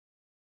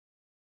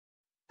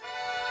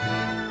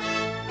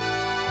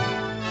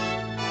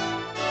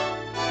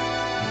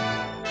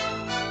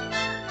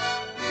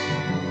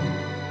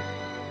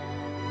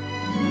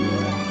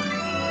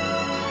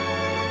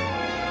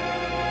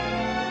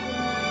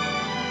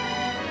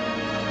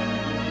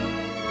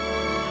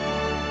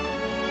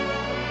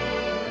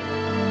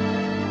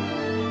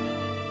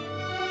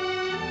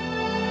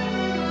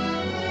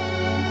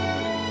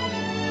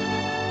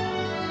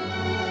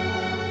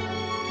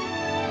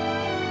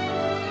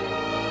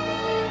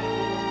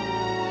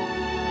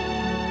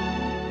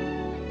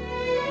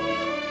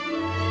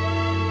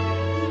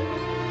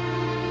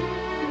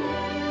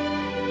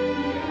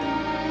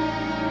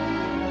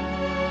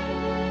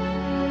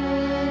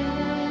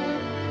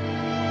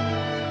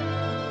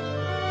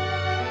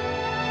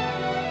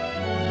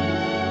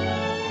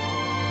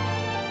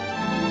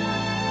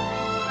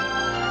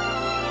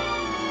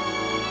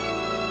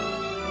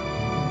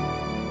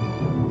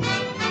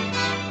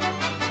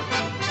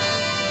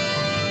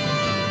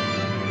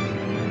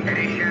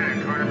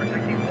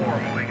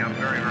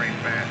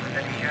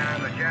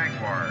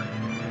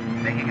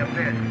Taking a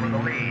bid for the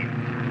lead.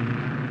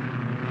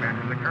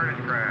 After the Curtis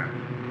crash.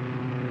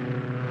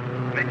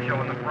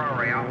 Mitchell in the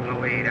Ferrari out in the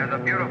lead, has a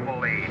beautiful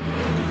lead.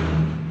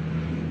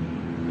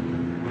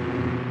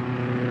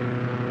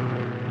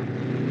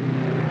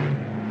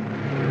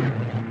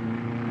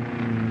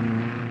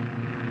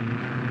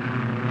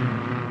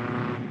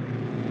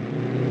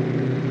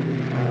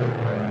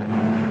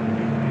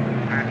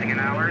 Passing in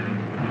Allard,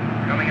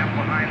 coming up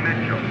behind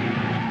Mitchell.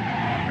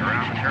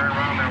 Around the turn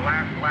around their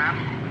last lap.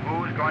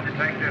 Who's going to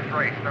take this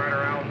race?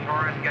 Starter Al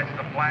Torres gets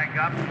the flag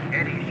up.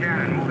 Eddie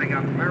Shannon moving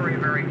up very,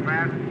 very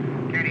fast.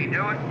 Can he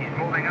do it? He's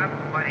moving up,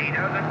 but he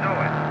doesn't do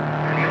it.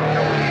 And he'll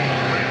still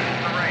win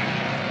the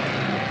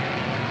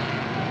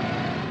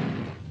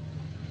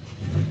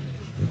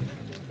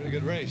race. Pretty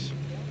good race.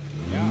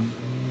 Yeah.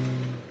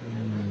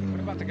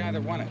 What about the guy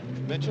that won it?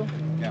 Mitchell?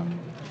 Yeah.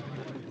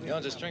 He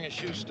owns a string of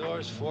shoe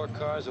stores, 4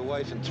 cars, a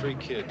wife, and 3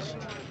 kids.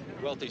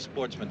 Wealthy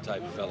sportsman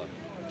type fella.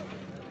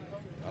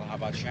 Well, how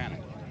about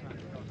Shannon?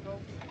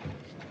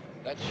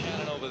 That's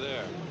Shannon over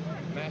there.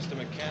 Master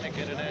mechanic,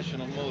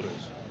 International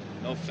Motors.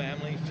 No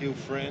family, few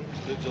friends,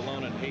 lives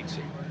alone and hates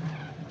it.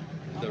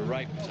 The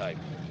right type.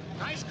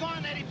 Nice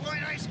gone, Eddie boy,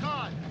 nice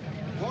gone.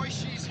 Boy,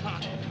 she's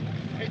hot.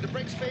 Hey, the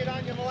brakes fade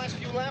on you in the last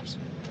few laps?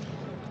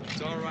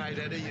 It's all right,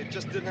 Eddie. You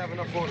just didn't have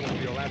enough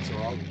automobile, that's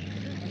all.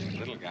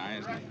 Little guy,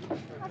 isn't he?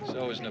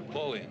 So is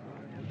Napoleon.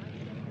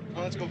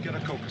 Well, let's go get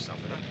a Coke or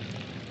something, huh?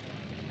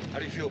 How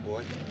do you feel,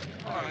 boy?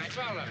 All right,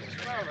 fellas.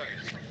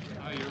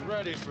 Are you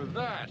ready for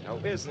that? Now,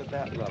 isn't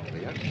that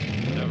lovely, huh?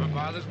 Never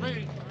bothers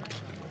me.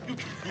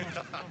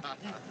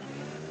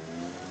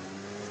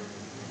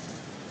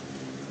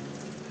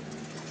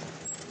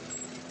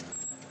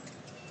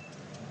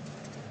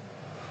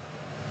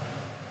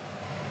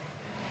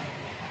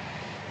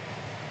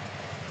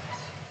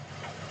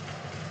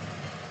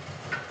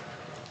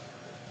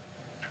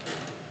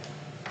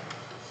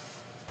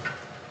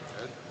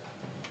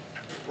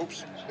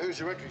 Oops, here's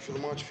your entry for the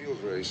March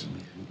Field race.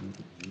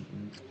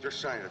 Just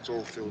sign it, it's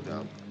all filled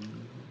out.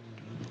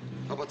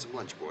 How about some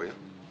lunch, boy?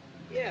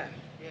 Yeah.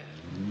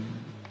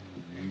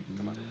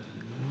 Come on.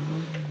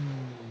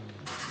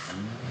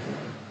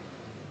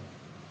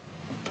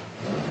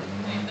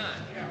 Hey, Don,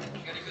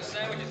 you got any good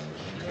sandwiches?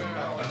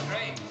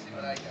 Great. See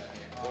what I got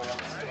here.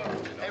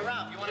 Hey,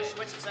 Ralph, you want to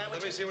switch some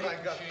sandwiches? Let me see what I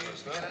got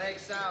first, Got an egg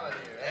salad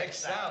here. Egg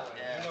salad?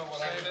 Yeah. You know what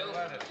Say, I Bill?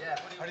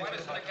 Yeah. Why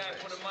doesn't the guy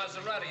put a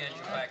Maserati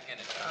engine back in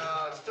it?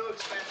 Oh, it's too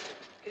expensive.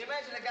 Can you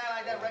imagine a guy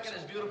like that wrecking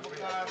his beautiful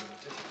car?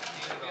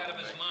 He's out of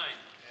his mind.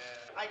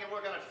 I can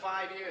work on it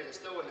 5 years. It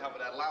still wouldn't help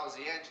with that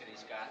lousy engine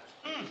he's got.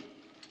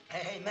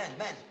 Hey, men.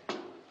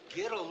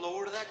 Get a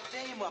load of that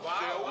dame up there.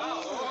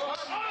 Wow.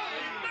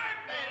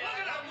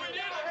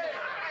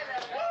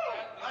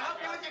 I'll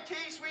help you with your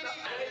key, sweetie.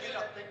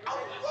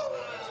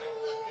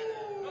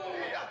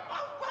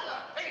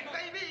 Hey,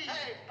 baby.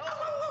 Hey.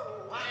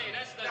 Hey,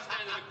 that's not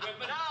standard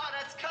equipment. No,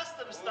 that's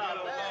custom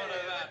stuff. Hey,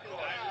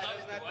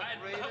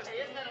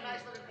 Isn't that a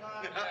nice looking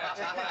car?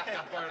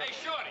 Hey,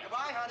 Shorty.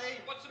 Goodbye,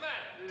 honey. What's the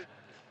matter?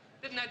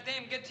 Didn't that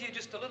dame get to you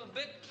just a little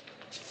bit?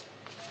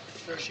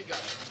 There she got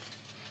it.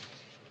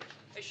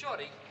 Hey,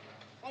 Shorty,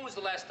 when was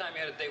the last time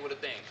you had a date with a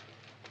dame?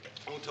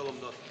 Don't tell him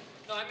nothing.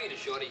 No, I mean it,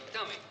 Shorty.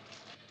 Tell me.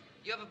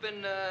 You ever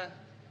been,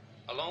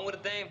 alone with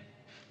a dame?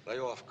 Lay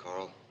off,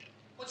 Carl.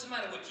 What's the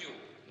matter with you?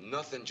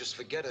 Nothing, just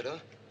forget it, huh?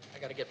 I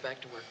gotta get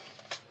back to work.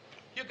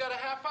 You got a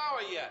half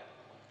hour yet.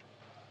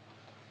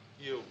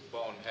 You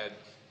bonehead.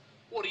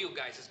 What are you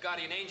guys, his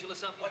guardian angel or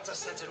something? What's the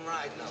sense in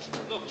riding up?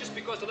 Look, just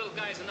because the little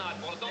guy's an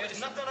oddball, don't There's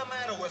mean nothing the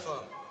matter with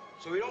him.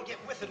 So we don't get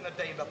with it in the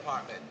dame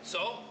department.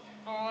 So?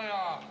 Oh,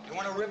 yeah. You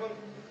want to rib him?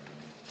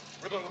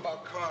 Rib him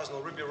about cars and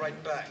they'll rib you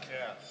right back.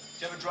 Yeah.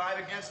 Did you ever drive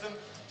against them?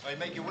 They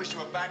make you wish you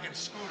were back in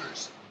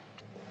scooters.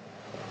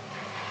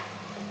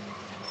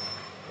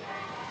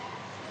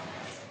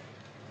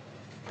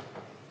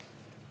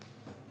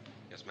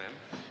 Yes, ma'am?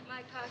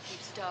 My car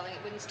keeps stalling.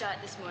 It wouldn't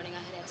start this morning. I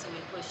had to have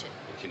someone push it.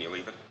 Can you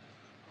leave it?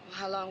 Well,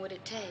 how long would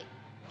it take?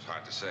 It's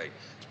hard to say.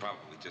 It's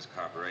probably just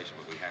carburation,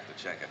 but we have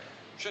to check it.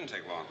 Shouldn't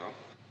take long,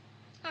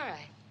 though. All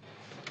right.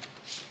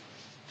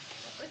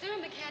 Was there a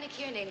mechanic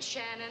here named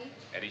Shannon?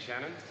 Eddie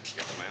Shannon?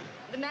 Yes, ma'am.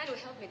 The man who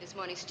helped me this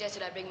morning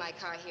suggested I bring my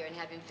car here and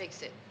have him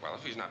fix it. Well,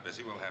 if he's not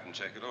busy, we'll have him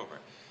check it over.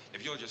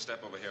 If you'll just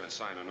step over here and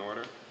sign an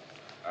order.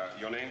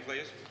 Your name,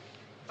 please?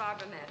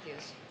 Barbara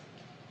Matthews.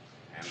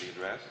 And the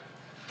address?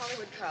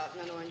 Hollywood Carlton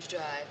on Orange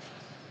Drive.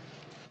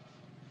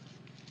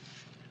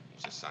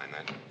 Just sign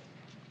that.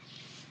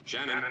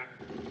 Shannon.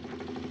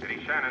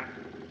 Eddie Shannon.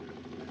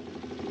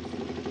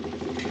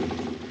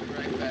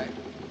 Right back.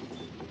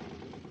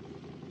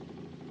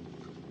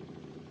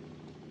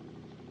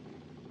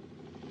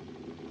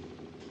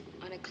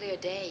 On a clear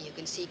day, you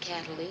can see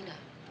Catalina.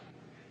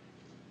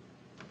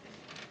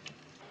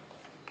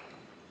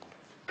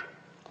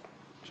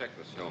 Check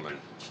this Hillman.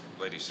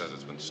 The lady says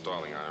it's been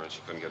stalling on her and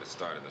she couldn't get it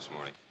started this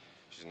morning.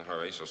 She's in a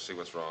hurry, so see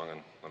what's wrong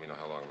and let me know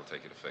how long it'll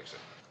take you to fix it.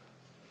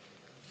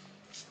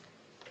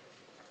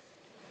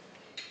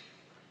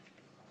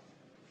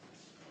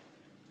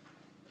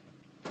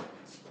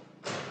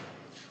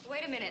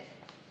 Wait a minute.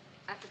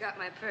 I forgot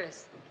my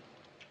purse.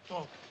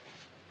 Oh.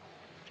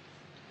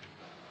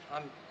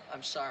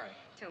 I'm sorry.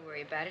 Don't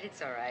worry about it.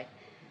 It's all right.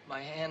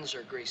 My hands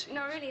are greasy.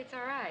 No, really, it's all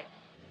right.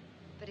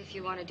 But if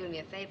you want to do me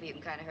a favor, you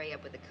can kind of hurry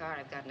up with the car.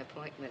 I've got an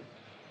appointment.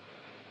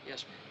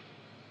 Yes, ma'am.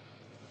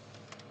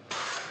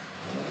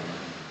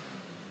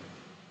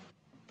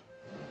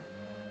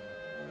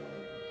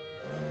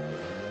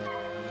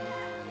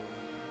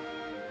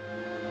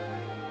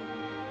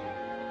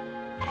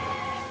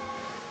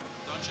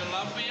 Don't you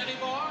love me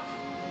anymore?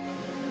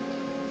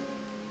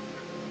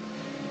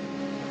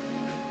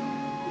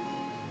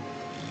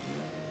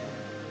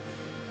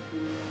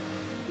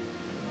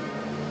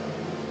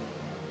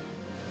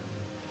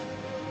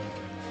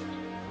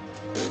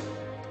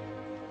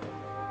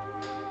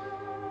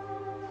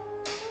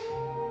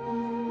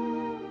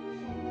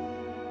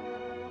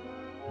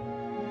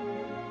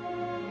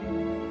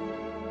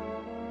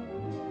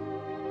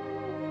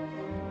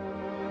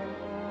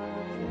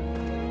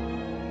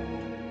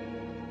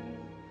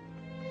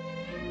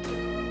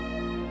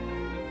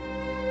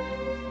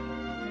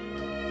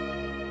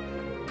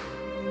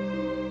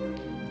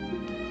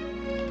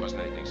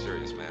 Wasn't anything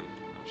serious, ma'am.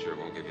 I'm sure it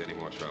won't give you any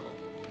more trouble.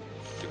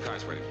 Your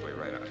car's waiting for you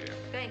right out here.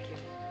 Thank you.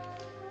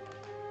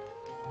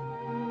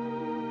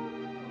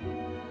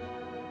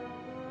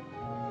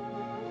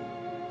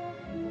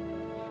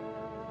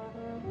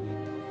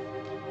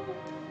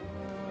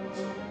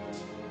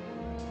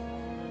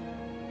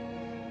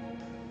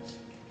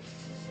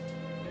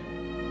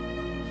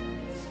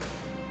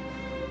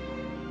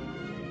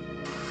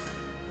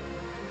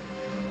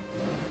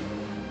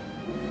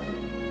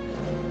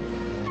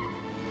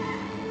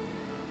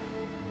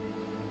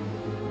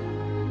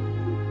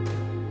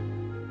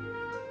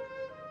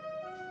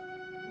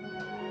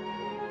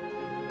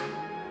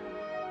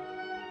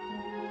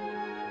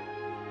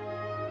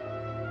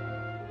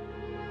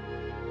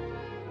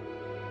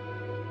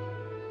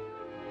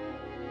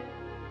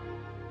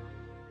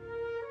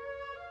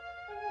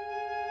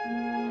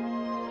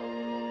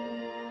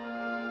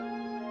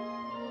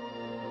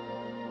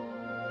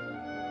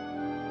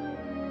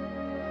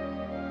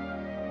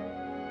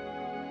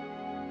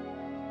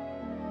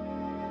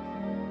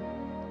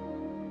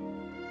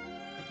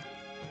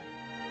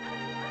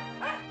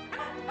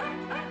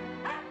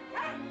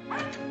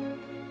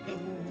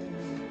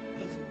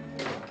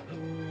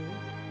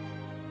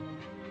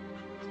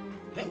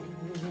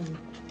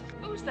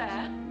 Who's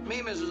that?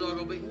 Me, Mrs.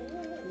 Ogilvy.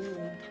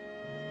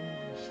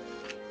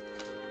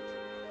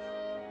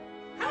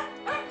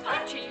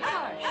 Archie,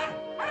 hush.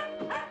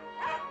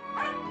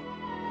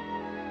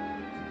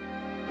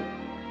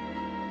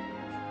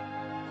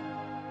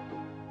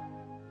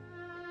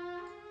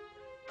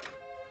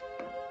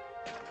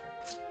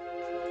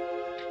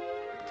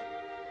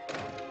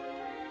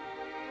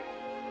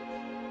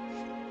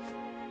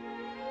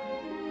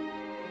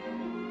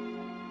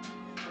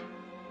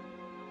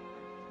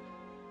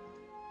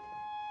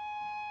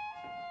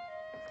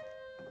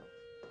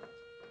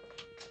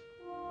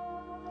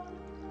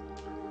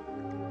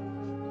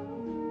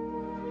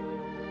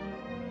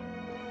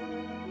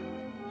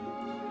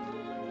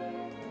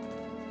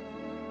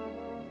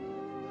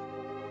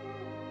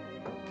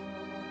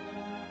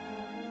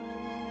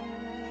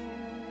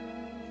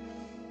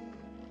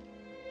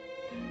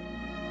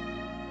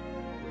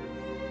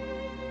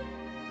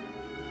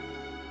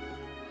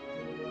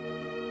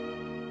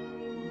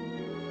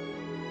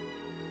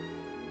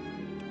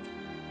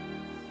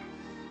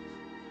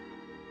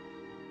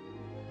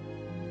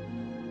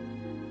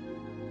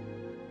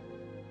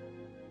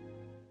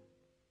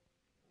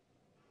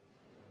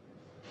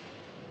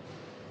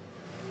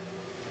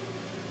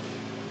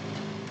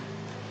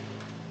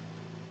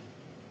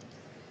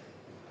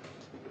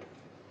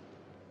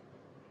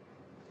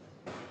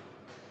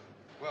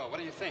 Well, what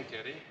do you think,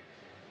 Eddie?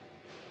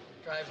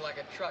 Drives like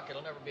a truck.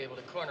 It'll never be able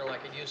to corner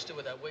like it used to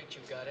with that weight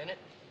you've got in it.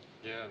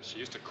 Yeah, she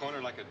used to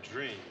corner like a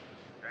dream.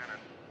 Shannon.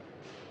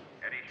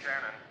 Eddie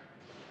Shannon.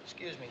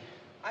 Excuse me.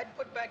 I'd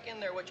put back in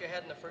there what you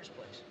had in the first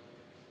place.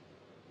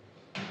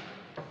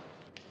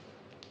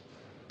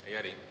 Hey,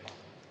 Eddie. You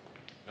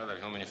know that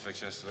Hillman you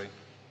fixed yesterday?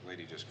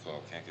 Lady just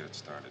called. Can't get it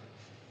started.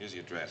 Here's the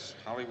address.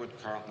 Hollywood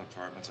Carlton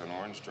Apartments on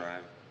Orange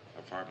Drive,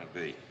 apartment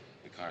B.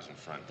 The car's in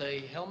front. The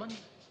Hillman?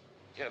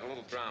 Yeah, the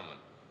little brown one.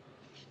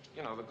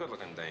 You know, the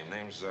good-looking dame.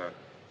 Name's,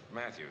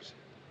 Matthews.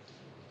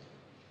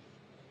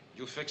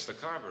 You fixed the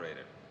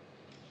carburetor.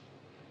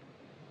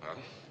 Well,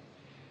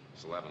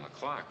 it's 11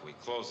 o'clock. We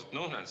close at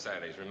noon on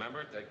Saturdays,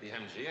 remember? Take the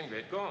MG and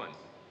get going.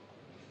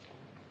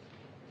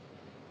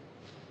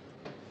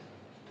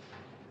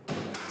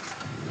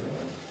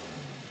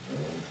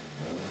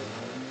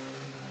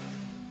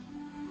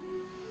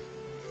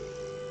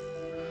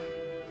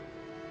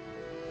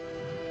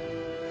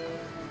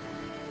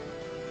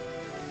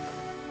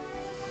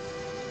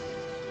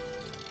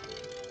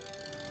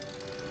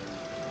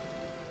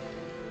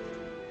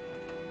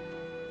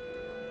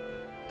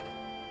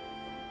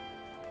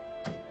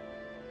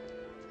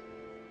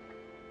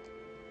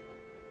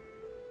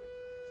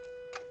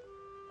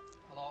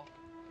 Hello?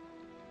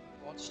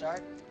 Won't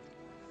start?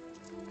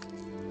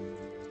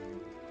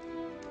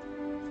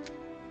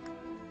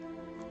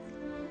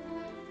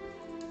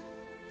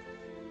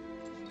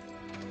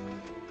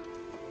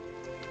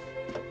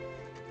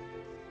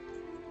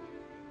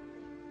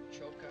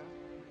 Choke out?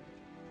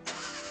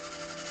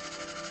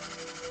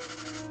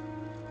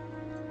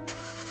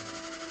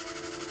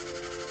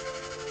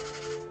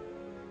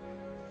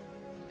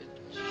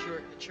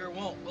 It sure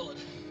won't, will it?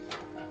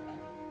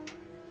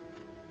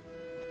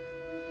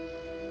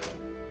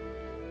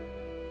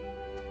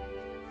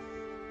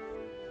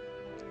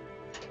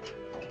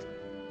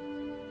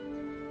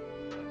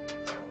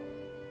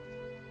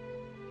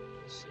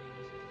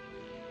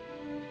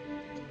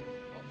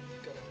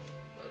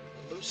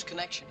 Loose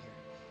connection here.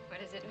 What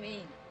does it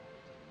mean?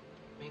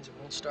 It means it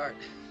won't start.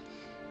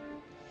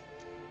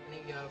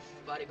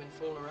 Anybody been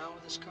fooling around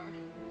with this car?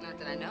 Not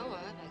that I know of.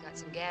 I got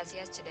some gas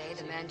yesterday.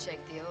 The man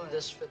checked the oil.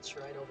 This fits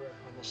right over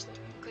on this thing.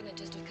 Couldn't it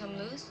just have come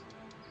loose?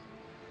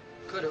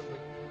 Could have, but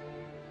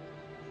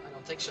I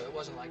don't think so. It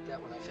wasn't like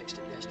that when I fixed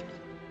it yesterday.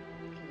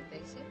 Can you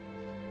fix it?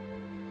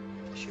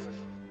 Sure.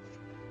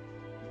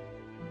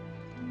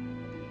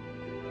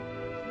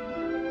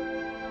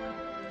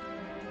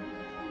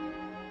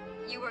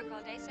 You work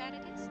all day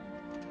Saturdays?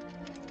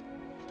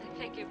 I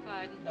beg your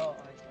pardon. No,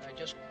 I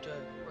just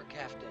work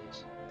half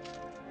days.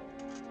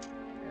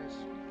 There's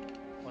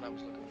what I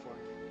was looking for.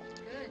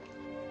 Good.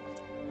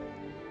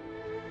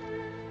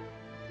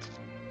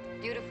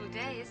 Beautiful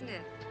day, isn't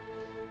it?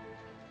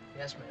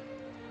 Yes, ma'am.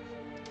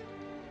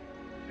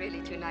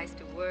 Really too nice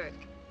to work.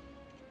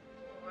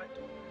 I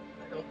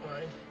don't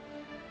mind.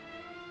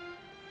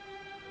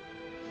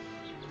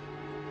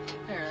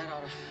 There, that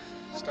ought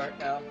to start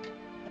now.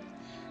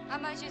 How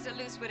much is it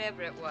loose,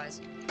 whatever it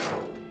was?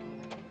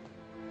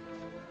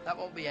 That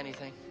won't be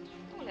anything.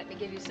 Oh, let me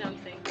give you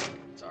something.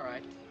 It's all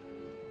right.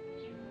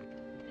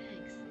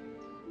 Thanks.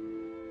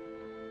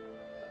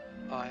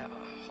 Oh, I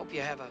hope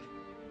you have a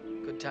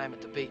good time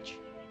at the beach.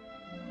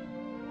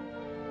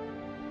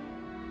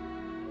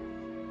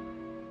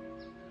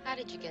 How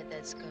did you get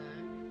that scar?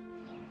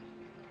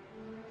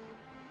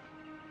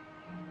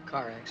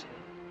 Car accident.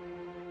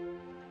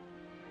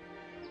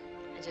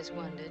 I just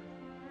wondered.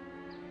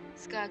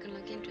 Scar can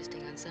look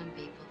interesting on some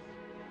people.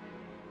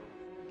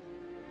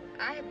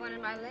 I have one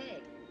in my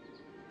leg.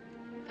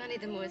 Funny,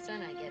 the more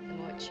sun I get, the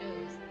more it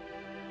shows.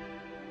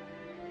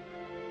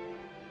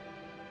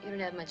 You don't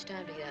have much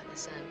time to get out in the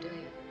sun, do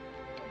you?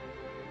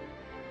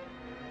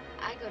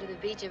 I go to the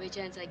beach every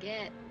chance I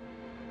get.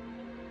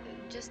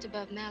 Just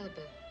above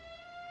Malibu.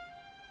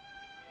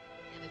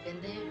 Ever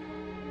been there?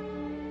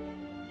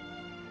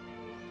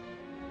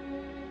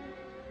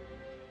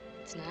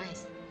 It's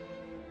nice.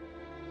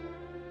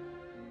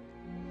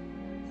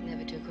 It's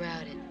never too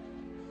crowded.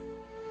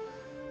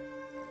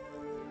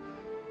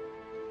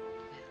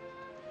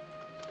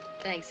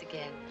 Thanks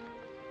again.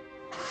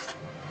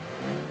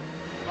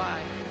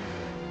 Bye.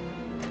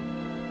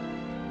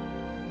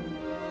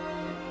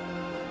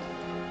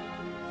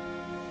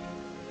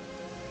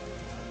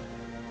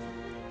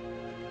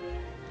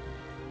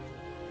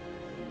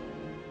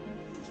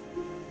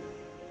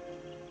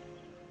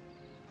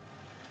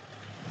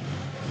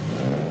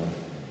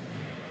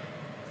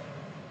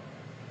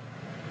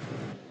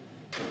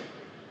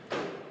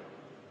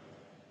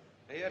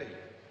 Hey, Eddie.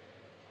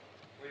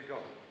 Where you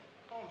going?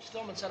 Oh,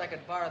 Stillman said I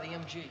could borrow the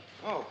MG.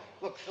 Oh,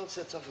 look, Phil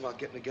said something about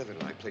getting together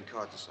tonight, play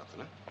cards or something,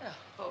 huh? Yeah,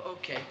 oh,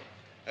 okay.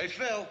 Hey,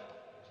 Phil.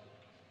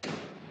 Yeah?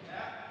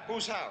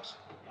 Whose house?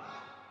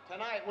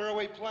 Tonight, where are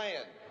we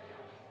playing?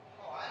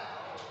 Oh, I don't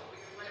know. We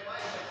can play my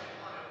place if you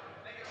want to.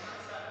 Make it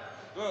one side.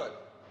 Good.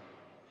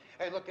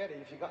 Hey, look, Eddie,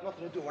 if you got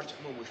nothing to do, why don't you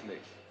come in with me?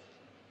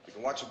 We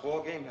can watch a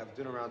ball game, have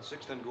dinner around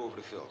 6, then go over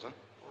to Phil's, huh?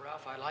 Well,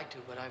 Ralph, I'd like to,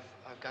 but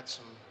I've got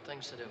some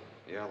things to do.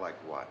 Yeah, like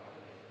what?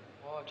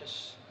 Oh, I've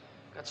just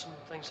got some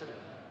things to do.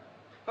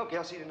 Okay,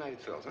 I'll see you tonight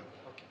at Phil's, huh?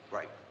 Okay.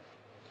 Right.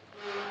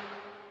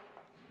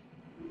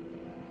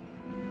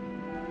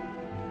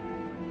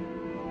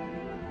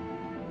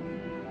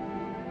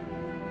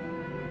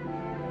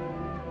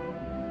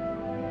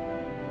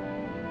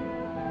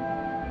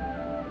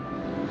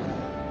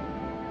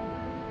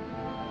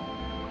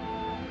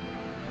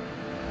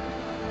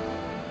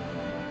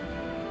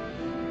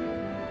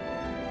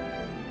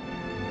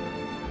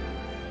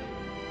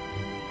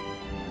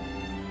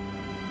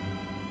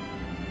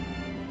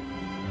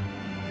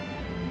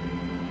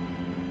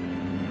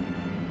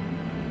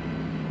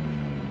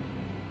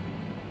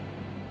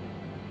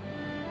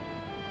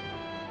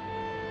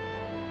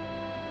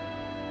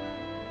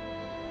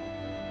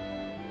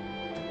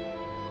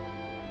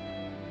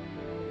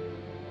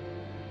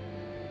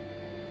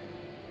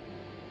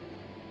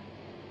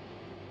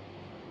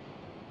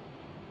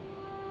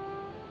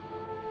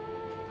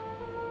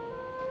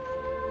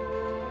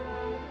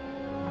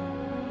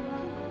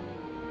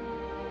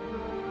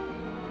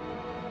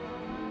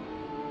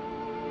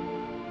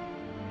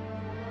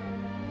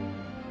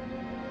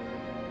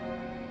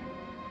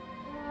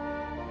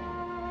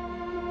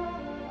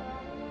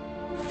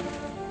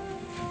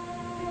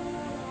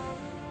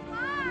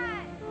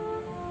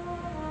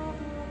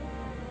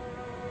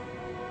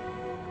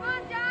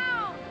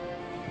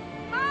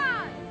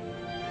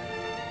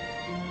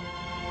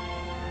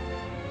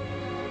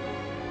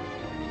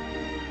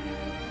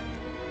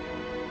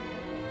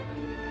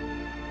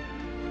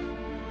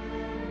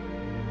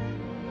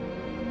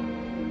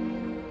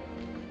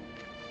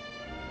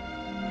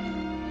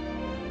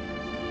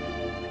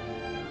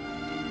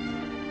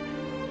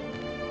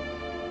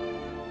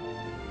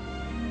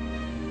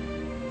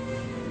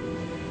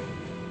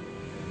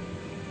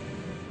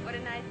 What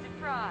a nice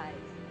surprise.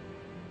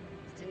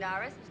 Mr.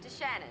 Norris, Mr.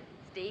 Shannon,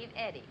 Steve,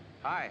 Eddie.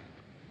 Hi.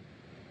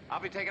 I'll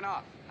be taking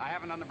off. I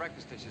haven't done the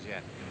breakfast dishes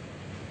yet.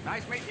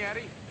 Nice meeting you,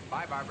 Eddie.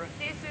 Bye, Barbara.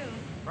 See you soon.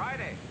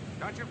 Friday.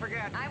 Don't you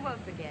forget. I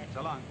won't forget.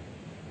 So long.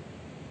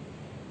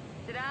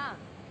 Sit down.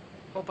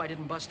 Hope I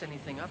didn't bust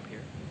anything up here.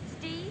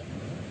 Steve?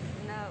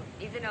 No,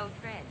 he's an old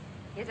friend.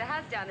 He has a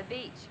house down the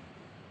beach.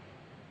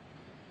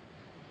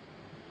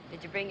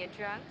 Did you bring your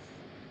trunks?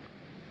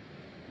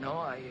 No,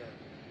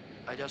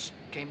 I just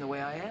came the way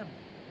I am.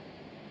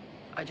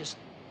 I just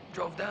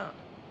drove down.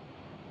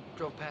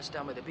 Drove past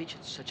down by the beach.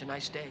 It's such a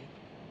nice day.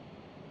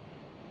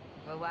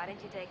 Well, why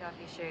didn't you take off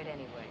your shirt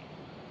anyway?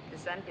 The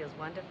sun feels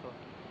wonderful.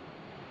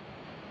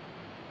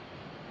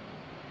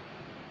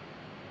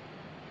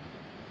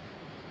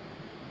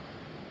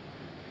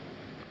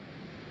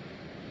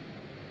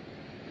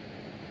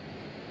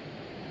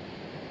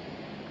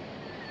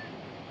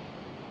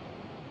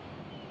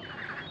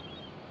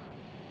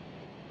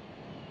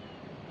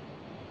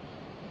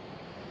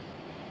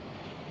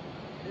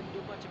 Didn't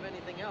do much of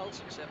anything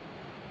else except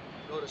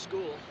go to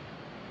school.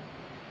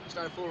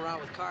 Started fooling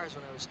around with cars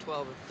when I was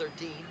 12 or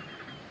 13.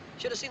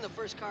 Should have seen the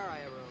first car I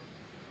ever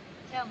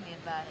owned. Tell me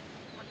about it.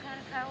 What kind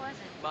of car was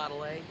it?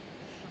 Model A.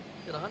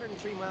 Did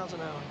 103 miles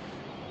an hour.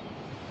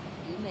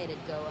 You made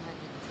it go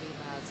 103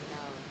 miles an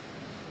hour.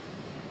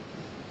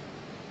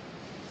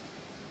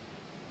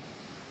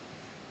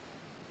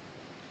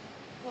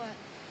 What?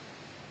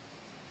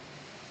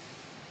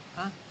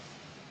 Huh?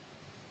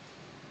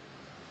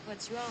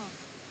 What's wrong?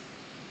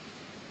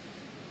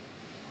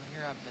 Well,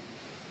 here I've been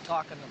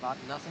talking about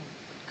nothing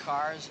but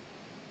cars.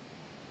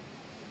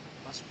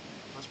 Must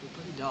be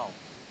pretty dull.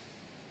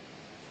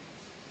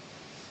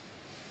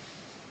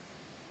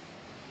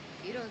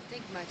 You don't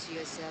think much of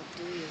yourself,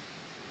 do you?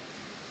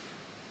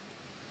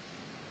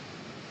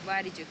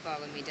 Why did you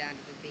follow me down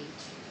to the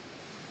beach?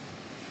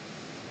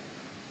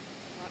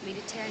 Want me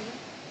to tell you?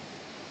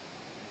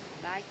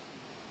 Like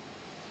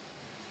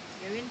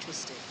me? You're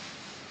interested.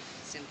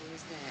 Simple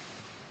as that.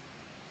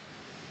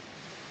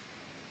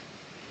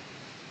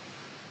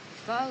 You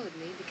followed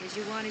me because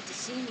you wanted to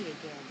see me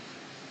again.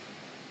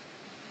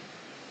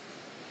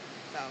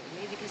 You followed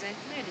me because I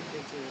flirted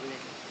with you a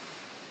little.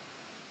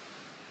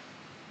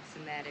 What's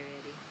the matter,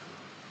 Eddie?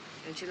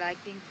 Don't you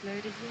like being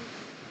flirted with?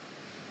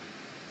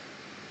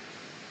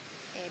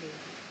 Eddie,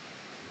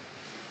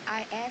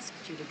 I asked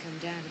you to come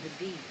down to the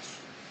beach.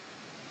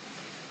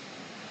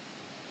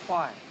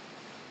 Why?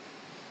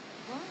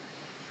 Why?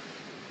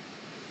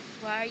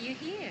 Why are you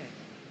here?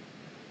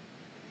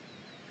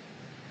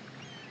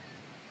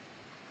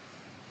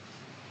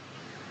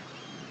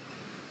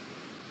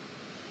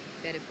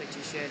 Better put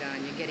your shirt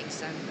on. You're getting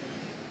sunburned.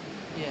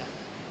 Yeah.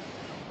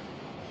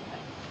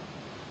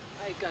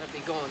 I gotta be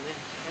going then.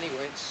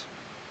 Anyway, it's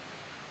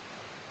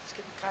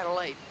getting kind of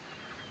late.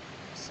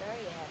 Sorry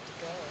you have to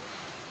go.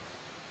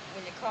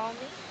 Will you call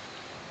me?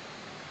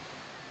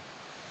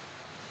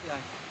 Yeah,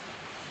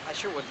 I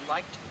sure would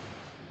like to.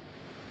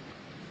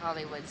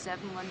 Hollywood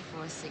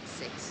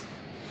 71466.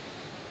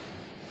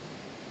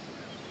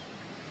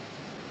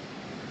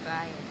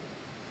 Bye.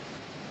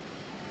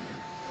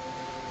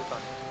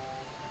 Goodbye.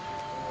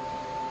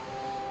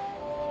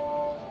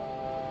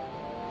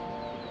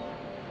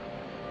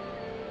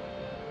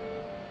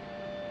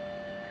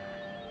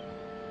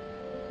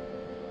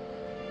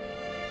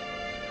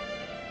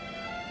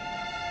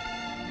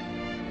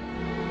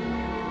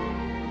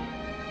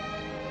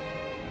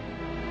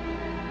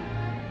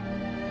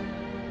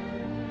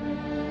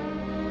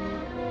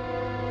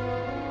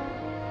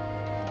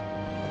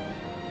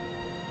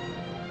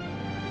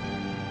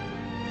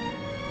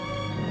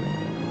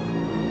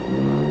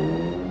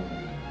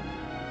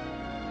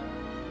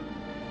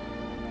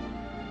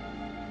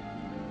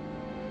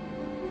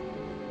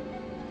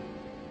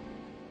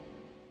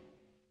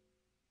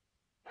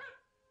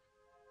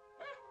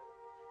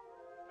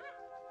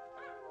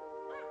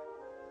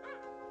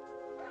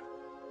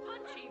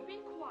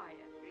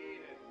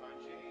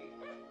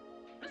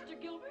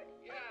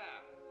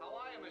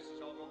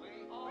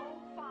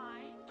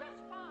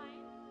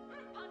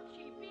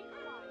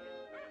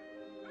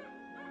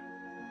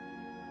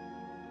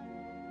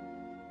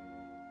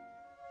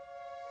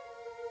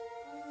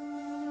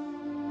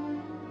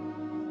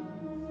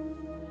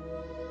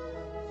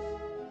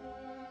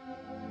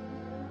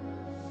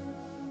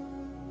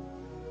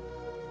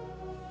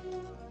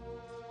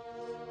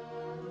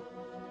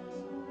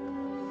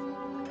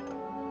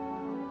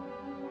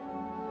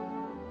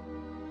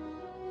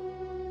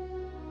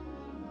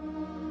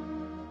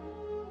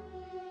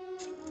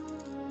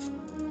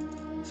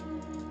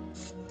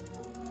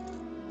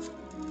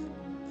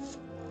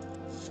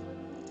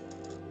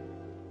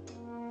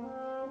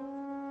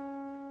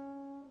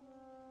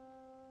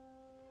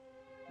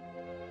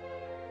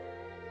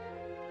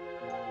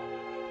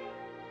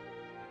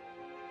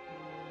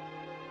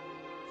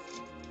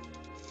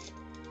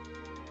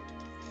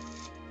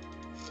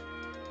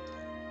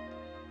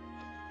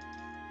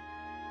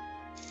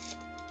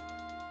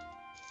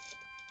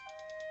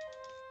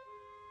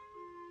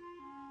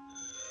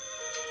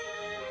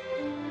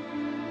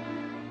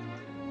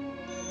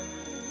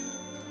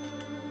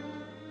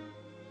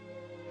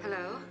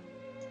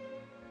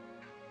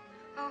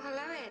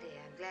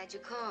 glad you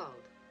called.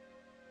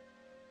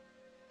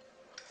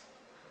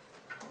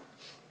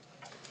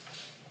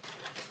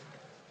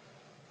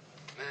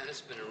 Man,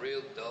 it's been a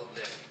real dull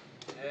day.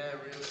 Yeah,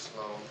 real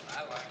slow.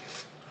 I like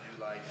it.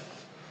 You like it.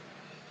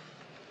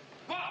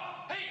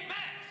 Bob! Hey,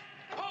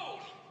 Matt!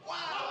 Hold!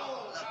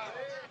 Wow! Look at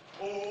it.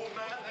 Oh,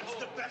 man, that's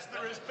the best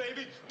there is,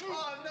 baby.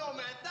 Oh, no,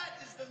 man.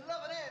 That is the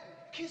loving end.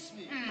 Kiss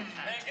me. Man,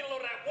 get a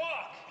load of that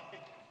walk!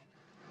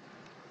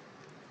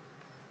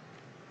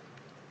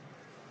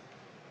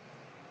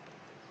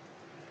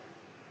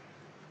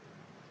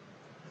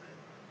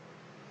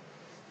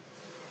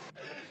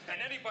 And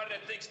anybody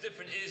that thinks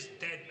different is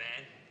dead,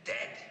 man.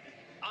 Dead.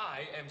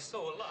 I am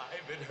so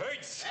alive, it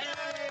hurts.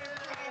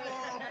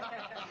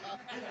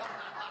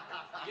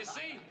 You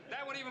see?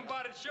 That one even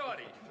bothered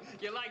Shorty.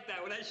 You like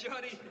that one, eh,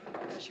 Shorty?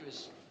 Yeah, she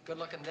was a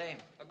good-looking dame.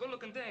 A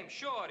good-looking dame?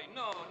 Shorty,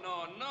 no.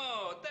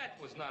 That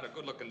was not a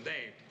good-looking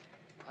dame.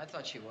 I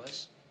thought she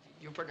was.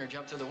 You were putting her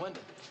jump through the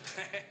window.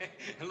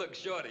 Look,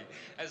 Shorty,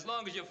 as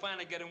long as you're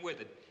finally getting with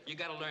it, you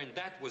gotta learn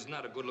that was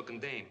not a good-looking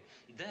dame.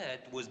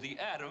 That was the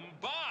Atom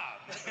Bob.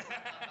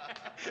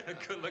 A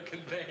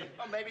good-looking dame.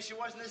 Oh, maybe she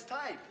wasn't his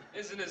type.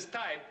 Isn't his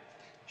type.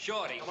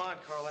 Shorty. Come on,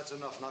 Carl, that's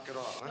enough. Knock it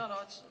off, huh? No,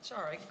 it's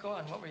all right. Go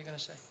on. What were you going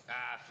to say?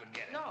 Ah,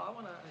 forget it. No, I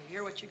want to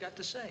hear what you got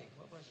to say.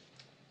 What was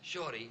it?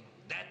 Shorty,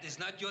 that is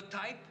not your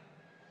type?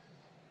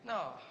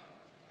 No,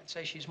 I'd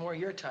say she's more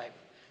your type.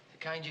 The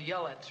kind you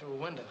yell at through a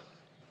window.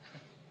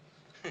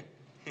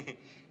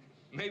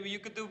 Maybe you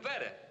could do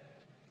better.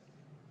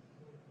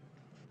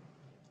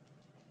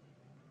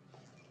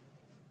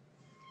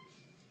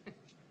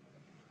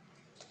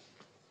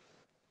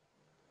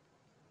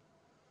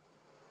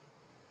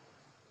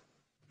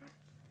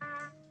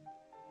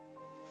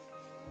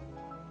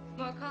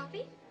 More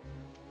coffee?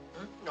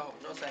 No,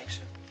 thanks.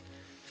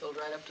 Filled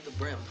right up to the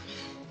brim.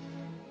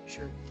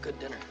 Sure, good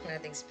dinner.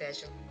 Nothing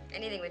special.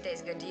 Anything would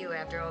taste good to you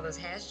after all those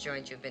hash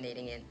joints you've been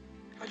eating in.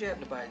 How'd you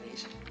happen to buy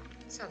these?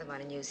 Saw them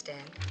on a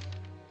newsstand.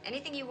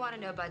 Anything you want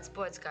to know about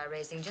sports car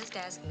racing, just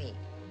ask me.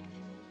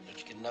 Don't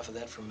you get enough of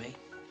that from me?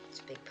 It's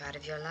a big part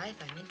of your life.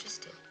 I'm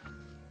interested.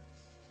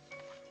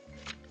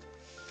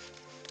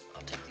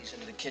 I'll take these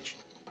into the kitchen.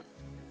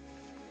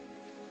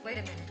 Wait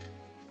a minute.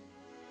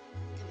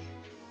 Come here.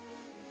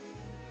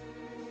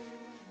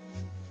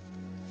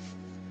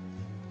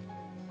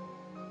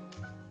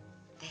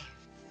 There.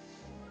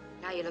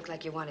 Now you look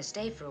like you want to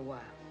stay for a while.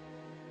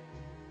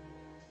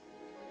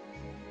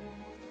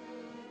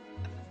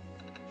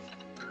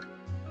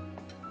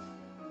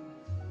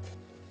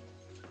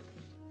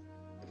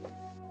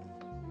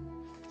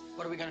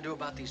 What are we going to do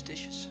about these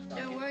dishes?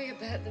 Don't worry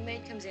about it. The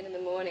maid comes in the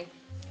morning.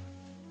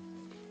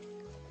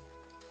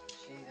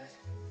 See that?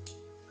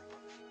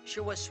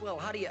 Sure was swell.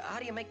 How do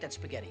you make that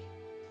spaghetti?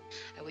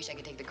 I wish I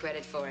could take the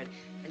credit for it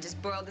and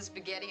just boil the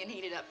spaghetti and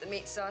heat it up the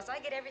meat sauce. I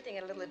get everything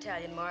at a little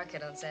Italian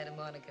market on Santa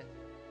Monica.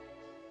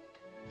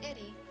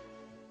 Eddie.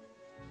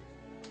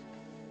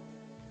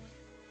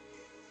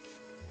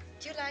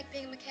 Do you like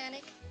being a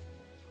mechanic?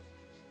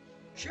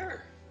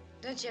 Sure.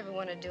 Don't you ever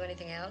want to do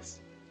anything else?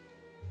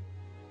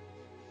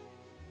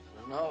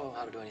 I don't know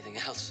how to do anything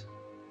else.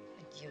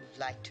 You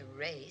like to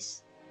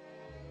race.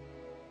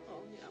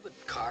 Oh, yeah, but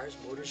cars,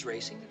 motors,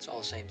 racing, it's all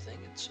the same thing.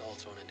 It's all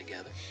thrown in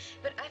together.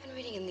 But I've been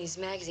reading in these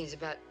magazines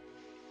about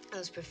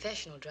those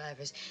professional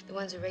drivers, the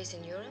ones who race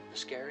in Europe.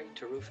 Mascari,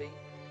 Taruffi,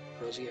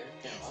 Rosier,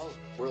 yes. All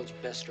the world's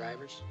best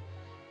drivers.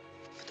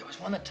 But there was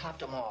one that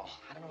topped them all.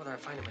 I don't know whether I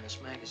find him in this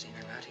magazine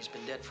or not. He's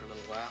been dead for a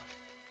little while.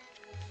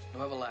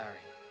 Nueva Larry.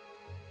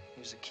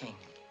 He was the king.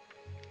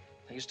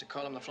 They used to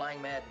call him the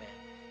Flying Madman.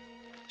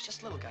 He was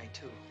just a little guy,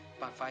 too.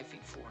 About 5'4".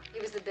 He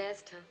was the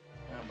best, huh?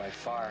 Well, by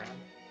far.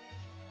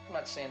 I'm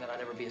not saying that I'd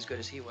ever be as good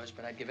as he was,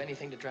 but I'd give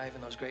anything to drive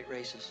in those great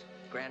races.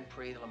 Grand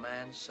Prix, the Le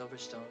Mans,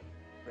 Silverstone,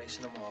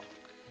 racing them all.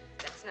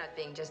 That's not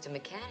being just a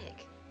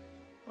mechanic.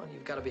 Well,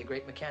 you've got to be a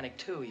great mechanic,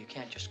 too. You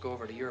can't just go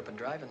over to Europe and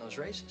drive in those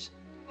races.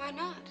 Why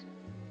not?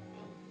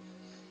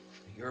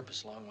 Europe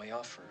is a long way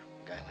off for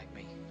a guy like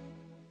me.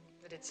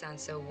 But it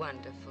sounds so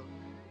wonderful.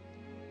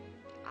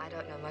 I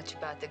don't know much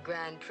about the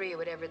Grand Prix or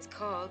whatever it's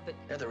called, but...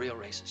 They're the real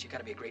races. You got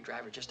to be a great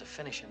driver just to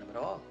finish in them at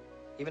all,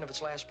 even if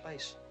it's last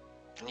place.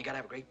 And you got to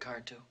have a great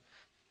car, too.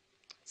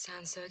 It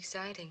sounds so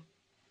exciting.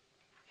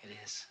 It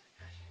is.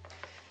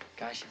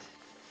 Gosh,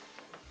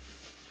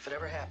 if it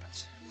ever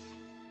happens.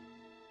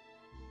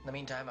 In the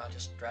meantime, I'll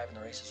just drive in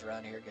the races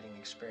around here, getting the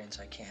experience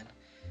I can.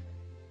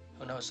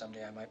 Who knows,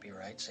 someday I might be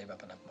right, save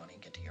up enough money,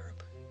 and get to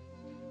Europe.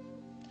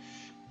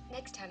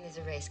 Next time there's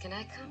a race, can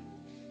I come?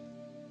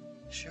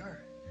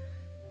 Sure.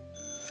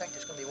 In fact,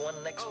 there's going to be one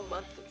next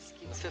month,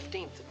 the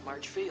 15th at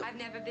March Field. I've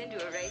never been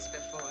to a race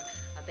before.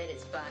 I bet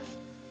it's fun.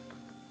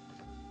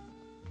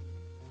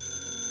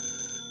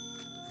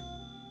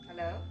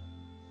 Hello?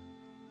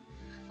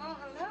 Oh,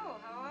 hello.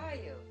 How are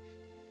you?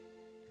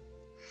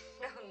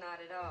 No, not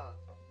at all.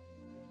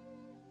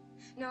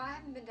 No, I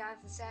haven't been down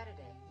since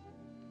Saturday.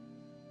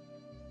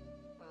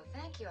 Well,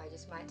 thank you. I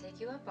just might take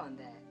you up on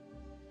that.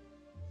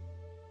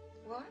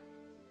 What?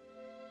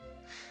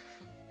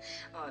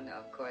 Oh, no,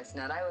 of course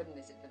not. I wouldn't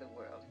miss it for the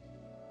world.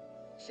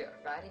 Sure,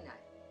 Friday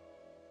night.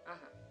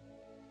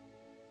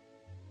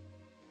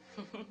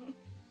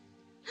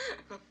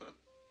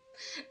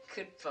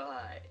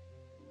 Goodbye.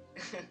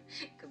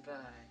 Goodbye.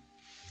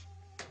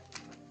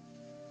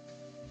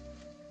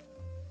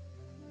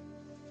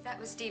 That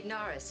was Steve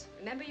Norris.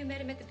 Remember you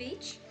met him at the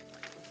beach?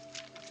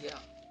 Yeah.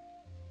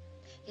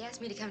 He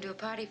asked me to come to a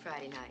party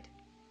Friday night.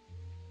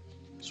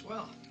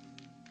 Swell.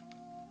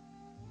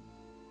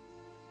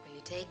 Will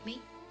you take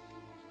me?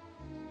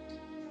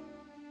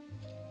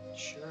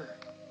 Sure.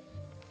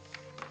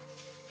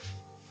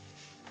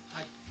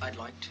 I'd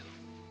like to.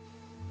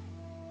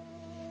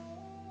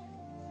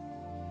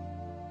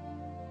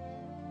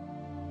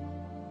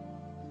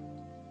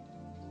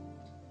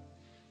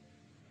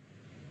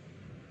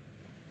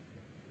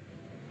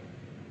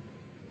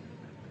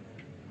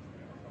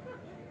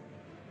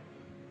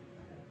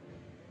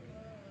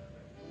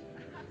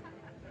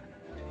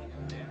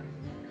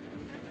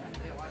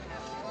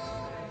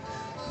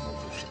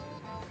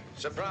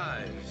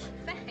 Surprise.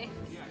 Thanks.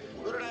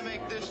 Who did I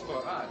make this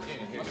for?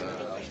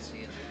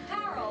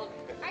 Harold,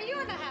 are you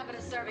in the habit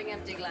of serving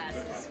empty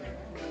glasses?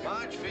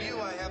 Marge, for you,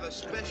 I have a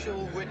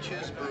special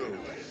witch's brew.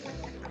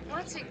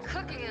 What's he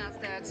cooking out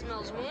there? It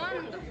smells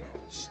wonderful.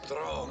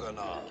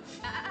 Stroganoff.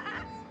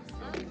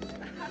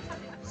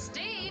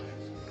 Steve?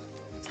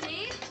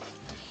 Steve?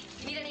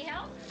 You need any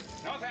help?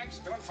 No, thanks.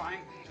 Doing fine.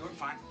 Doing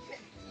fine.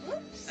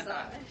 Oops,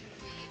 sorry.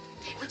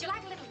 Would you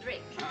like a little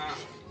drink?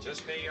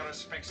 Just pay your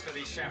respects to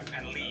the chef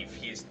and leave.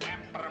 He is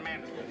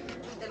temperamental.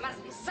 There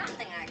must be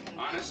something I can do.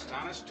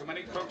 Honest. Too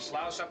many cooks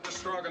louse up the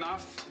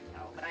stroganoff.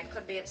 Oh, but I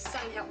could be of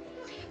some help.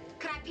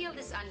 Could I peel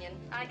this onion?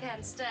 I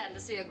can't stand to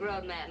see a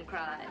grown man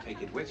cry.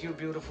 Take it with you,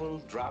 beautiful.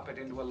 Drop it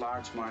into a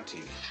large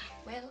martini.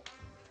 Well,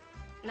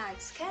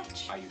 nice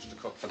catch. I used to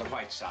cook for the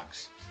White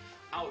Sox.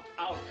 Out,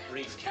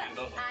 brief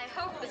candle. I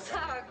hope the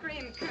sour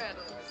cream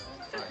curdles.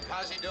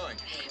 How's he doing?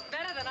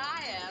 Better than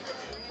I am.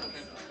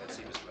 Let's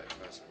see, Mr.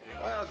 Vice.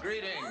 Well,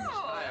 greetings.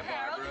 Oh, Hiya,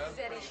 Harold, Barbara. this is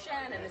Eddie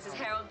Shannon. This is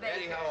Harold Baker.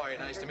 Eddie, how are you?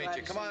 Nice to meet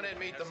you. Come on in,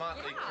 meet the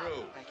motley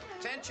crew.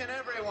 Attention,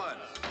 everyone.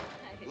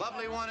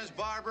 Lovely one is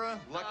Barbara.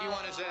 Lucky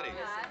one is Eddie.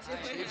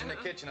 Steve's in the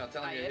kitchen. I'll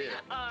tell him you're here.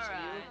 All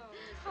right.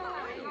 How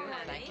are you,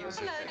 honey? Thank you.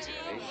 Hello,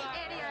 Jean.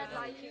 Eddie, I'd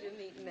like you to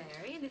meet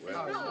Mary. And this is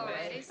Hello,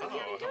 Eddie. So how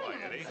are you doing?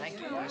 Eddie. Thank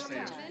you. Nice to meet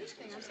you.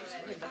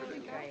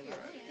 Would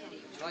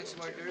you like some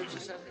more herbs or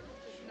something?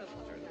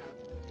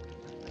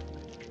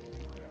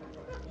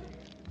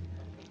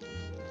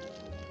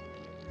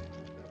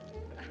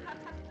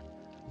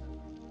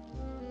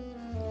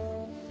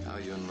 How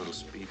are you and little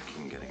Speed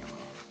King getting along?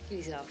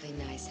 He's awfully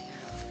nice,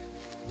 Harold.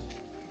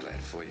 I'm glad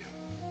for you.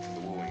 The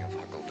wooing of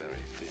Huckleberry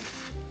Finn.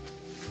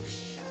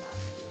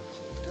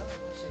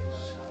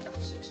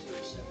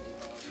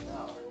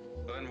 Well,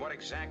 then what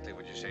exactly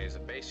would you say is the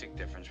basic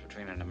difference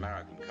between an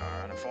American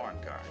car and a foreign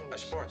car? A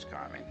sports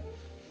car, I mean.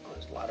 Well,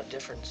 there's a lot of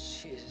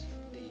difference.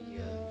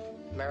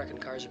 The American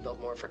cars are built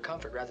more for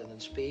comfort rather than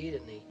speed,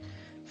 and the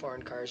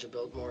foreign cars are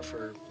built more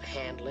for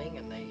handling,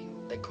 and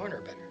they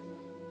corner better.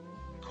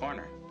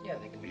 Corner? Yeah,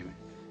 they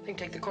can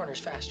take the corners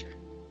faster.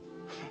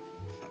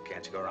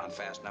 Can't you go around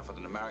fast enough with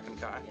an American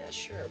car? Yeah,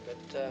 sure,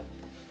 but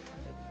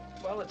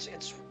well,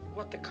 it's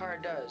what the car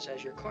does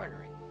as you're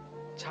cornering.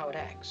 It's how it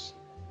acts.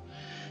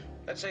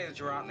 Let's say that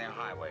you're out on the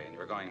highway and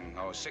you're going,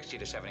 60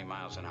 to 70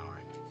 miles an hour.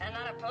 And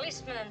not a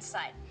policeman in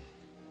sight.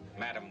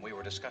 Madam, we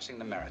were discussing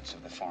the merits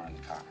of the foreign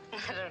car.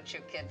 Don't you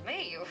kid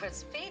me. You were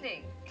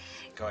speeding.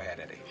 Go ahead,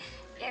 Eddie.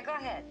 Yeah, go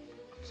ahead.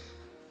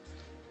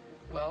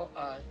 Well,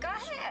 Go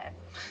ahead.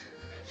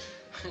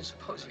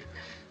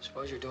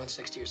 Suppose you're doing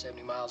 60 or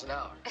 70 miles an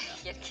hour.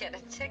 You'd get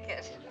a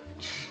ticket.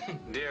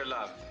 Dear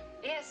love.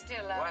 Yes,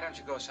 dear love. Why don't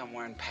you go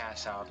somewhere and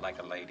pass out like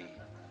a lady?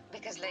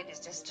 Because ladies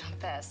just don't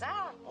pass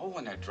out. Oh,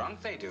 when they're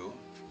drunk, they do.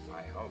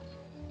 I hope.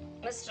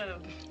 Mr.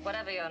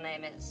 Whatever your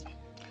name is,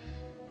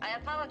 I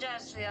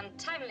apologize for the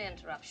untimely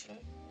interruption,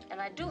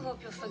 and I do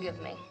hope you'll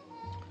forgive me.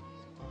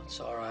 Well, it's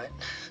all right.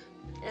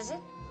 Is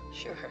it?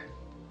 Sure.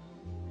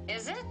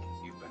 Is it?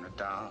 You've been a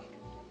doll.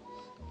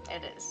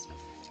 It is.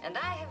 And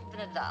I have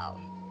been a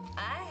doll.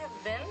 I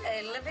have been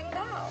a living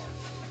doll.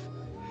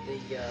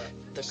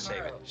 The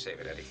Save car...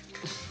 it, Eddie.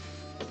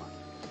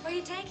 Where are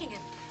you taking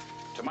him?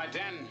 To my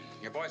den.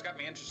 Your boy's got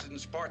me interested in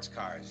sports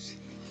cars.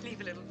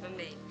 Leave a little for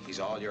me. He's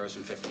all yours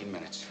in 15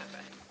 minutes.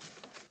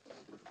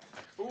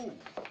 Ooh,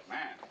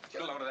 man.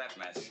 Get a load of that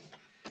mess.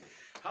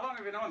 How long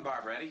have you known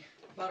Barbara, Eddie?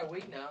 About a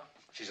week now.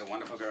 She's a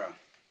wonderful girl.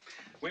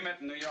 We met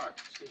in New York.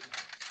 Excuse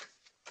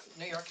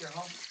me. New York, your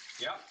home?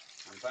 Yep.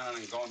 I'm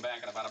planning on going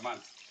back in about a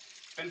month.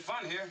 Been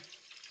fun here.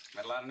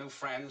 Met a lot of new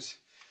friends.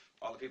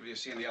 All the people you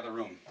see in the other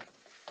room.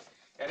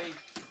 Eddie,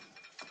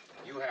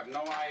 you have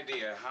no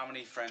idea how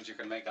many friends you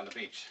can make on the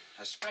beach,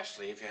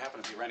 especially if you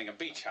happen to be renting a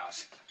beach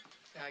house.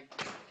 I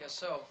guess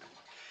so.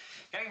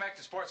 Getting back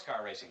to sports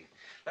car racing,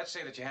 let's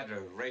say that you had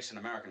to race an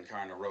American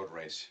car in a road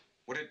race.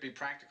 Would it be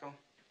practical?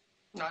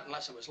 Not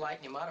unless it was light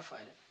and you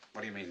modified it.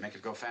 What do you mean, make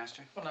it go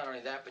faster? Well, not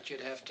only that, but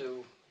you'd have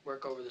to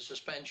work over the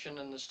suspension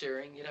and the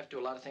steering. You'd have to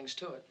do a lot of things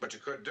to it. But you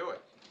could do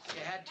it.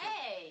 You had to.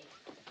 Hey,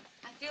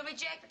 I He'll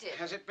reject it.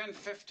 Has it been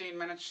 15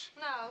 minutes?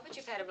 No, but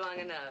you've had him long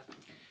enough.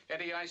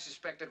 Eddie, I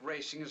suspect that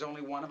racing is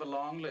only one of a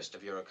long list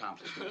of your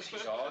accomplishments.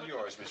 He's all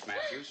yours, Miss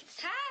Matthews.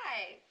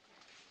 Hi.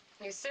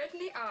 You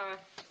certainly are.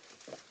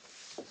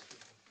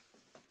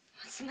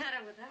 What's the matter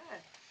with her?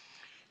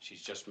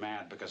 She's just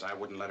mad because I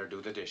wouldn't let her do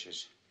the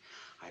dishes.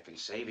 I've been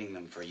saving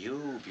them for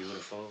you,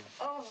 beautiful.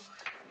 Oh,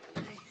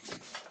 thanks.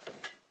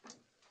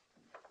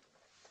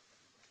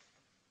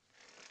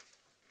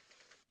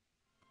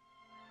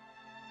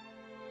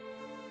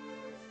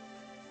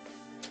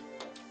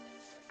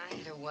 I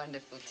had a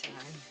wonderful time.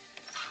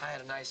 I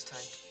had a nice time.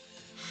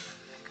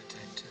 A good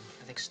time, too.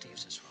 I think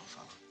Steve's a swell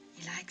fellow.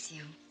 He likes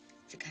you.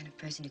 He's the kind of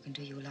person who can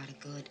do you a lot of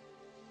good.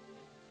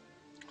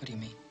 What do you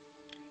mean?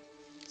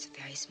 He's a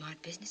very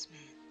smart businessman.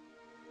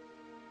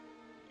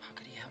 How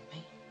could he help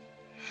me?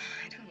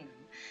 I don't know.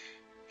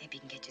 Maybe he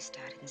can get you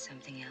started in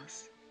something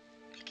else.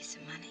 Make you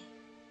some money.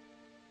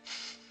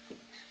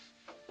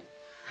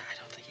 I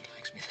don't think he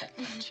likes me that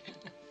much.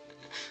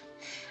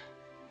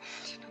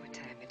 Do you know what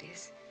time it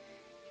is?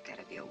 You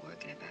gotta be at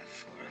work in about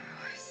 4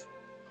 hours.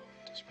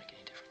 It doesn't make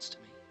any difference to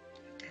me.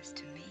 It does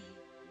to me.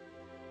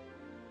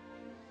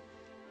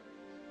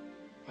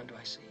 When do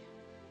I see you?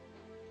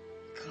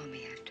 Call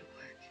me after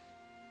work.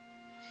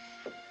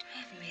 I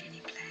haven't made any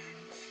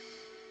plans.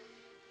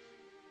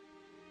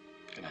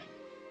 Good night.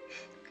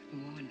 Good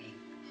morning.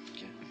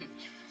 Yeah.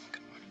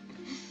 Good morning.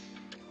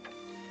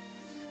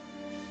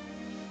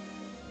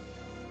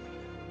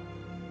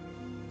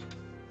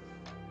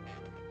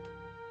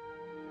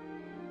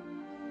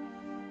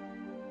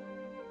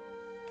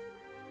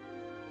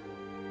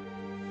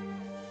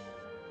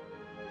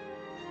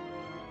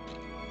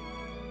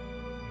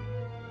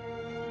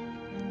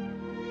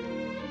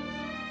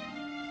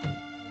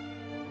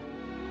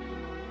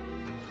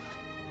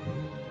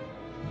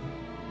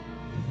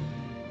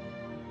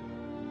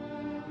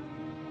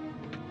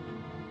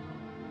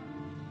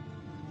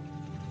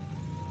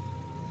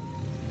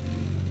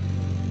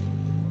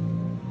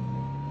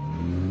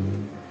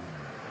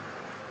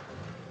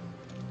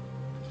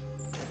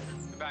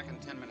 Be back in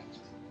 10 minutes.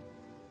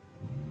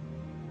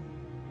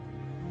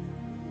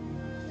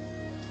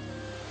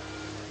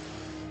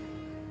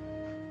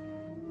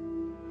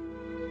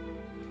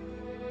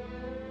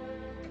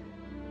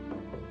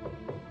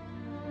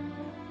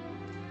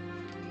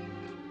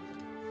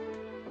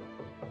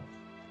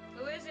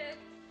 Who is it?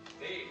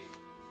 Steve.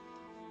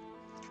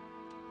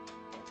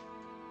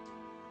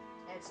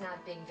 That's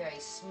not being very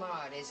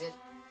smart, is it?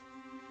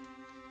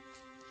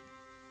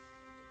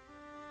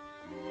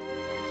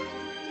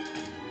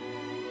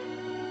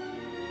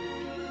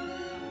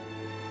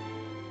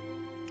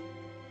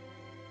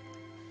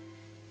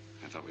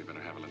 I thought we'd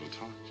better have a little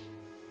talk.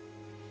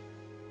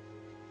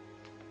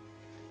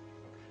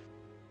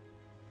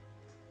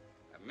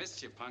 I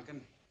missed you,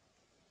 Punkin.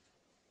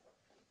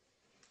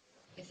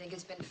 You think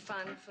it's been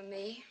fun for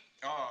me?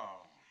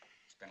 Oh,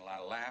 it's been a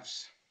lot of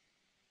laughs.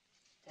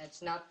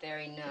 That's not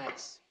very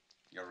nice.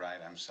 You're right,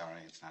 I'm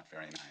sorry. It's not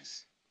very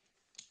nice.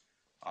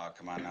 Oh,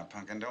 come on now,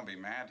 Punkin, don't be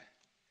mad.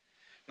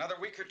 Another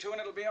week or two and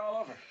it'll be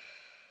all over.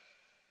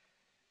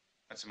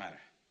 What's the matter?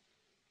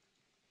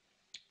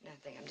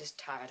 Nothing. I'm just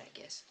tired, I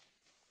guess.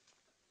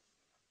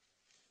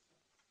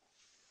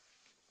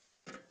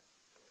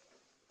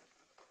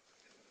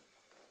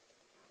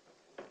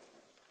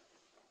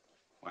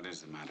 What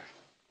is the matter?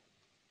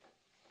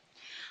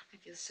 I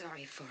feel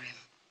sorry for him.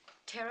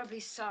 Terribly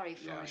sorry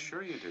for him. Yeah,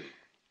 sure you do.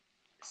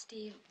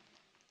 Steve,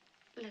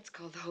 let's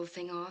call the whole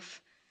thing off.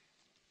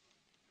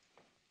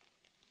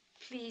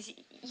 Please,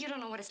 you don't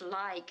know what it's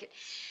like.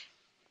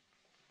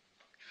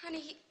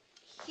 Honey,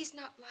 he's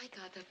not like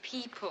other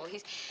people.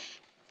 He's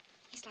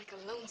like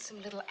a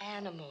lonesome little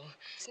animal.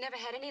 He's never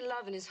had any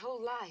love in his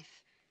whole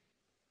life.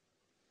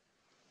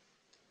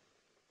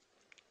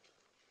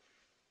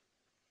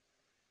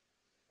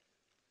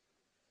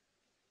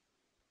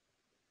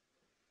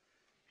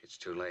 It's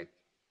too late.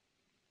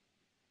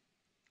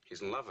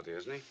 He's in love with you,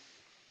 isn't he?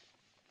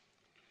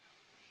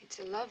 It's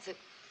a love that...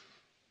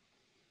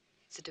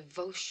 It's a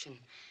devotion.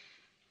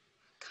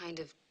 A kind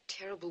of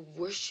terrible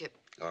worship.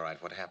 All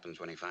right, what happens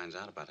when he finds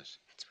out about us?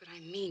 That's what I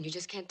mean. You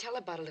just can't tell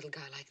about a little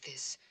guy like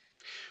this.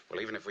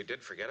 Well, even if we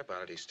did forget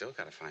about it, he's still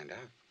got to find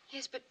out.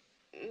 Yes, but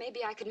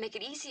maybe I could make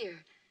it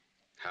easier.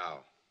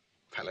 How?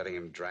 By letting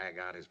him drag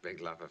out his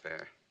big love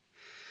affair.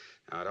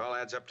 Now, it all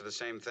adds up to the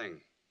same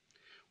thing.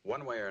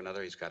 One way or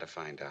another, he's got to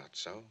find out,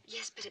 so?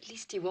 Yes, but at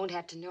least he won't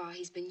have to know how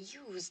he's been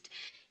used.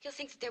 He'll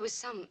think that there was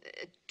some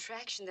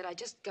attraction, that I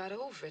just got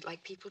over it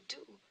like people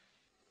do.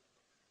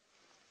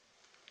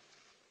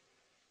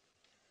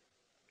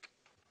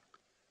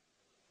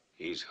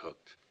 He's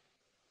hooked.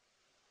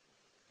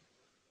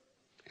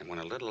 And when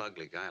a little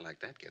ugly guy like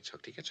that gets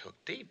hooked, he gets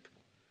hooked deep.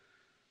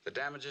 The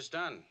damage is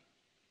done.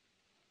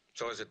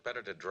 So is it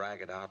better to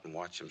drag it out and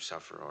watch him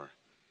suffer, or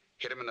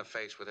hit him in the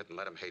face with it and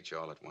let him hate you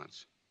all at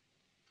once?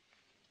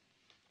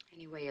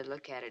 Any way you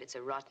look at it, it's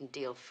a rotten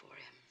deal for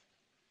him.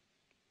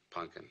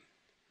 Punkin,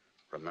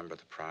 remember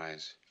the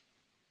prize.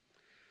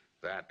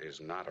 That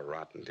is not a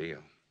rotten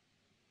deal.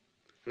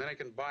 And then he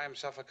can buy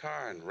himself a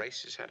car and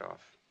race his head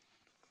off.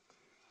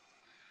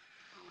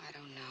 Oh, I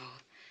don't know.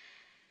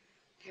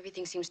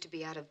 Everything seems to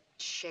be out of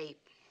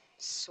shape,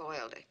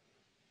 soiled. I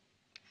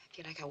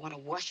feel like I want to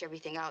wash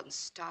everything out and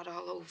start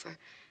all over,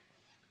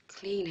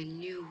 clean and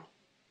new.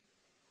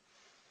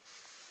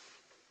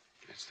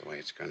 That's the way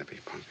it's going to be,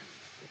 Punk.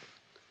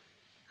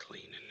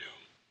 Clean and new.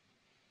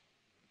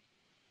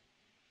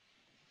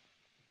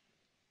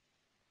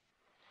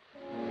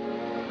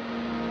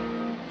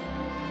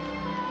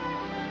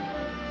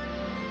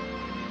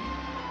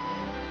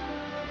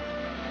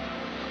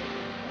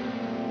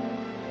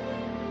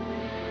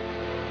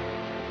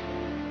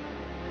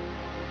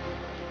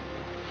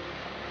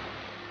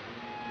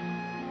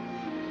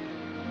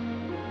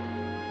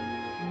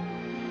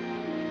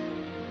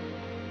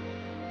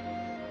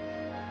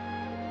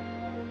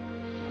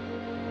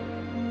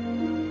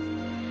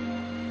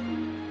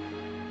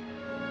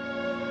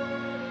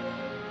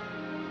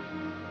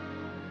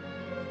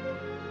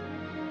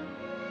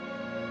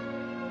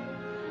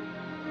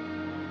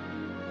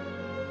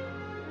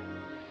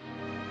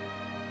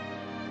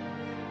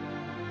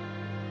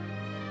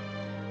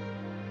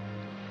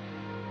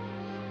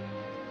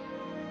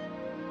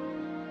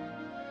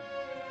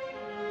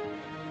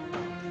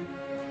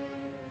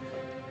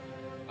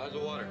 How's the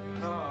water?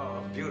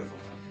 Oh, beautiful.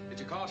 Did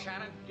you call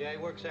Shannon? Yeah, he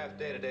works half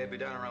day today. He'll be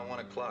down around 1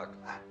 o'clock.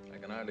 I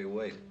can hardly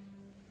wait.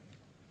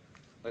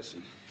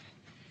 Listen,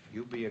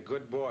 you be a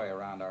good boy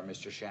around our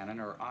Mr. Shannon,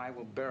 or I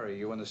will bury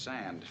you in the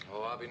sand.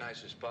 Oh, I'll be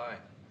nice as pie.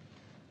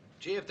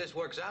 Gee, if this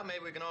works out,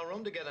 maybe we can all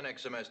room together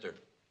next semester.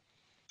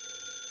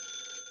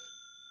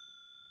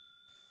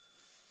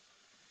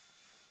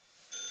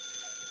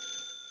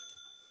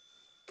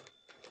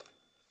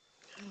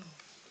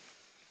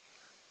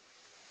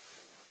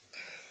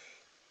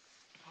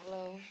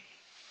 Hello.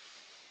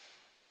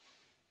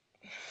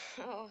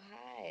 Oh,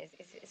 hi.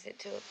 Is it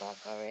 2 o'clock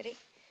already?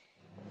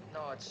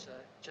 No, it's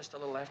just a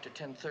little after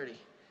 10:30.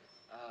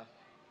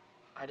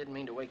 I didn't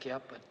mean to wake you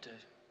up, but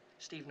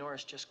Steve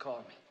Norris just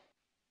called me.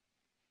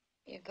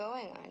 You're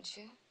going, aren't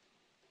you?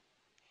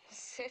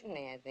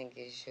 Certainly, I think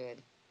you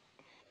should.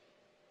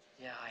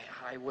 Yeah,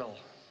 I will.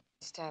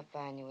 Stop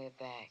by on your way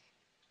back.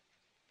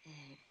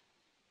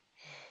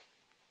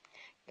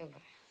 Goodbye.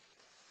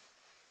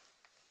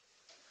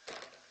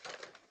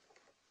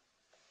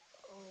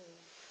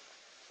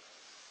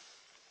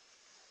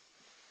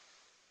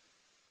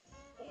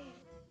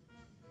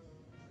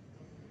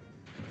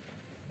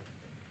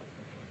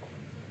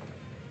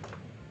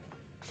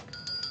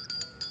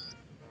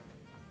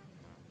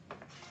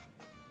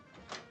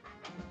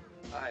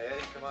 Hi,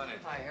 Eddie. Come on in.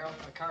 Hi, Harold.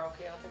 My car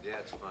okay out there? Yeah,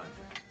 it's fine.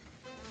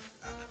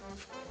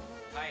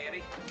 Hi,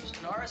 Eddie.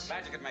 Mr. Norris?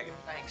 Glad you could make it.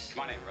 Thanks.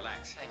 Come on in,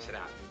 relax. Thanks. Sit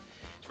down.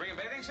 Did you bring a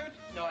bathing suit?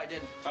 No, I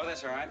didn't. Oh,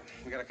 that's all right.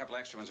 We got a couple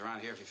extra ones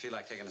around here if you feel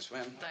like taking a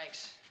swim.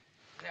 Thanks.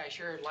 Yeah, I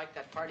sure liked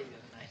that party the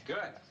other night.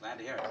 Good. Glad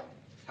to hear it.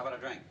 How about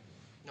a drink?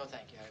 No,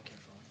 thank you. I don't care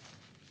for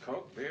one.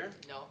 Coke, beer?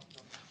 No.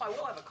 Oh, I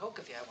will have a Coke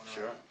if you have one.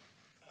 Sure. around.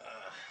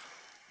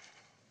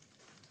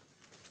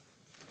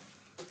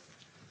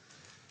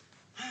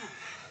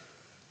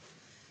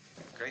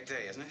 Great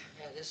day, isn't it?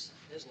 Yeah, this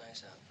is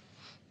nice out.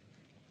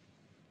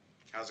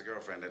 How's the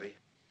girlfriend, Eddie?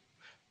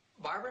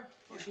 Barbara?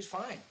 Oh, she's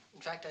fine.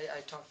 In fact,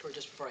 I talked to her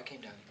just before I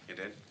came down. You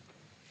did?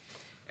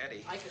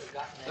 Eddie. I could have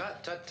gotten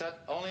that. Tut, tut, tut.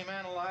 Only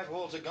man alive who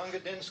holds a Gunga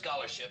Din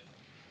scholarship.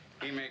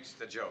 He makes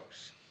the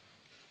jokes.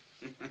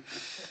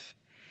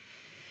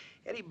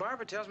 Eddie,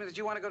 Barbara tells me that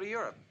you want to go to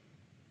Europe.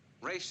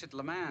 Race at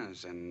Le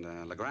Mans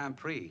and Le Grand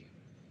Prix.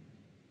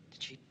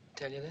 Did she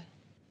tell you that?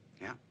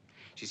 Yeah.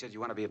 She said you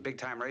want to be a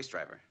big-time race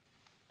driver.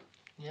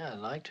 Yeah, I'd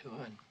like to.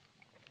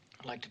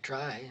 I'd like to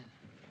try.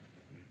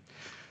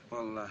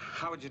 Well,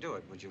 how would you do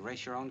it? Would you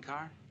race your own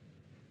car?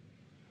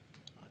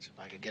 That's if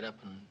I could get up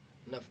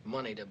enough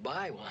money to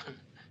buy one.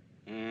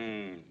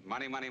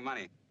 Money, money,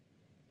 money.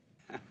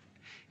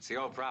 It's the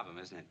old problem,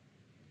 isn't it?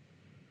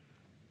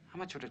 How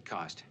much would it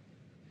cost?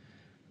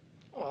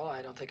 Well,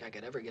 I don't think I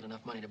could ever get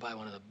enough money to buy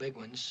one of the big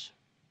ones.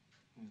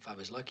 If I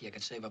was lucky, I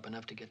could save up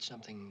enough to get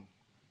something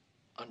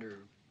under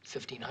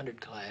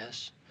 1500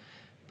 class.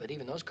 But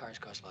even those cars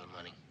cost a lot of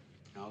money.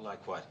 No,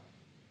 like what?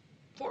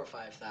 4,000 or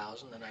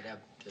 5,000. Then I'd have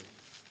to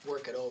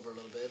work it over a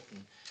little bit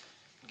and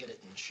get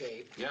it in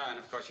shape. Yeah, and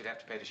of course you'd have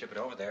to pay to ship it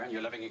over there and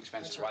your living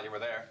expenses while you were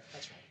there.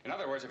 That's right. In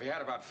other words, if you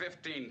had about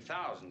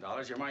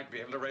 $15,000, you might be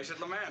able to race at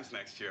Le Mans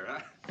next year, huh?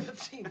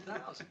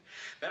 15,000.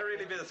 That'd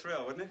really be the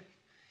thrill, wouldn't it?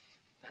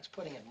 That's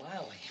putting it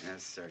mildly.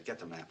 Yes, sir. Get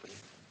the map, will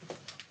you?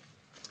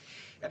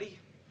 Eddie,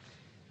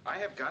 I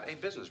have got a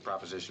business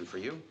proposition for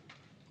you.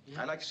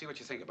 Yeah? I'd like to see what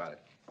you think about it.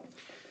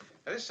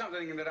 Now, this is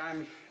something that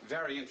I'm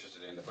very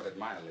interested in, to put it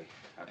mildly.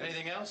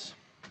 Anything else?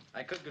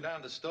 I could go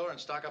down to the store and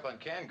stock up on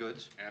canned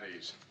goods. At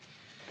ease.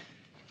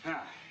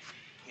 Ah,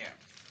 here.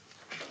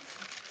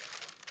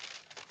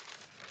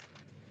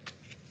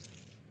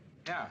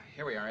 Yeah,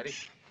 here we are, Eddie.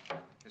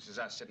 This is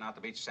us sitting out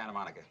the beach of Santa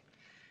Monica.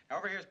 Now,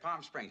 over here's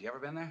Palm Springs. You ever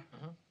been there?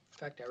 In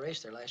fact, I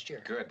raced there last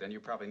year. Good. Then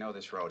you probably know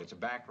this road. It's a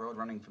back road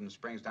running from the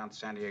Springs down to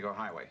San Diego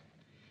Highway.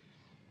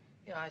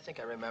 Yeah, I think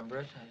I remember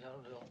it. I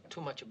don't know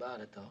too much about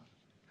it, though.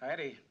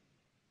 Eddie,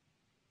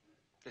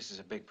 this is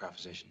a big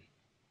proposition.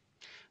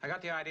 I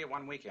got the idea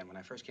one weekend when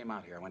I first came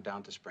out here. I went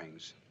down to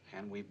Springs,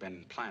 and we've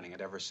been planning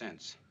it ever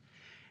since.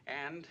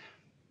 And,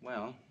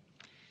 well,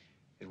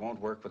 it won't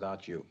work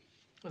without you.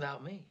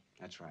 Without me?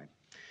 That's right.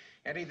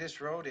 Eddie, this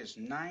road is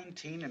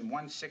 19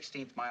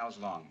 1/16 miles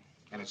long,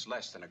 and it's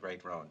less than a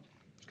great road.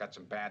 It's got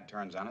some bad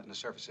turns on it, and the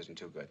surface isn't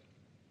too good.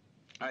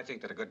 I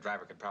think that a good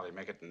driver could probably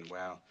make it in,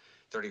 well,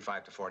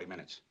 35 to 40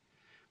 minutes.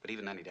 But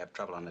even then, he'd have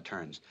trouble on the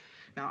turns.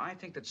 Now, I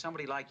think that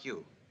somebody like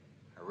you,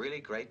 a really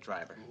great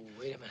driver... Ooh,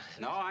 wait a minute.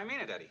 No, I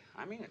mean it, Eddie.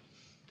 I mean it.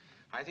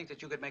 I think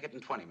that you could make it in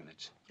 20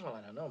 minutes. Well,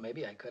 I don't know.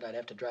 Maybe I could. I'd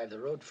have to drive the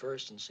road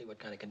first and see what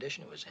kind of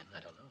condition it was in. I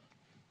don't know.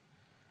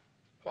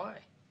 Why?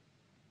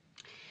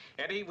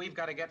 Eddie, we've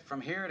got to get from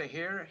here to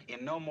here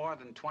in no more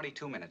than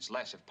 22 minutes,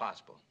 less if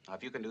possible. Now,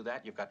 if you can do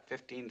that, you've got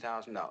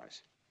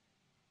 $15,000.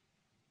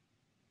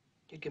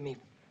 You'd give me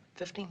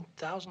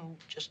 $15,000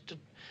 just to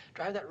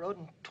drive that road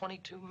in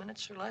 22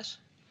 minutes or less?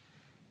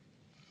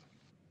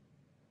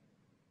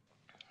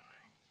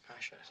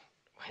 Gosh,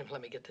 wait,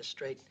 let me get this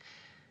straight.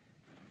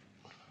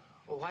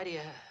 Well, why do you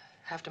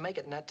have to make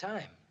it in that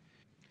time?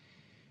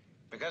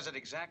 Because at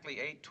exactly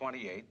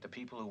 8:28, the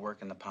people who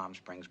work in the Palm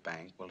Springs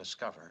Bank will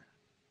discover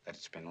that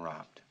it's been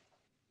robbed.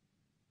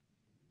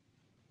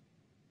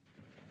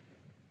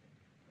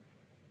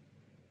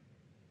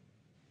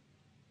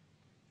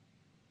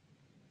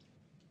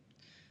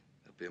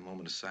 There'll be a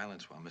moment of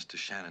silence while Mr.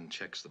 Shannon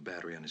checks the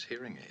battery on his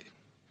hearing aid.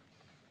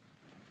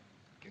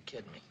 You're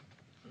kidding me.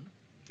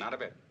 Not a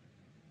bit.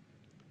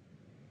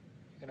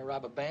 You're gonna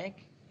rob a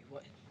bank?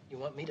 You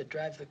want me to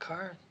drive the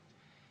car?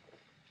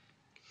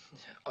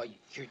 Oh,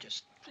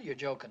 you're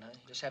joking, huh? You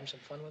just having some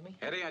fun with me?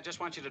 Eddie, I just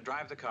want you to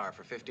drive the car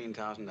for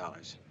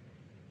 $15,000.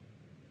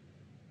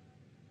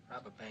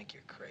 Rob a bank,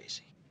 you're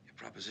crazy. Your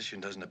proposition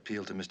doesn't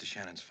appeal to Mr.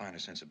 Shannon's finer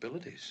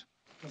sensibilities.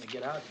 I'm gonna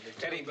get out of here.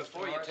 Eddie,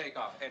 before you take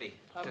off, Eddie,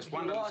 just You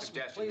one little lost me.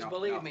 suggestion. Please No,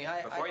 believe no. me.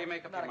 Before you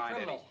make up your mind,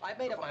 Eddie. I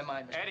made up my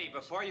mind, Mr. Eddie,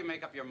 before you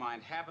make up your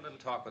mind, have a little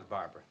talk with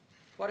Barbara.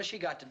 What has she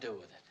got to do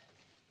with it?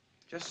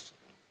 Just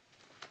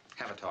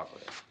have a talk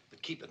with her.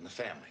 But keep it in the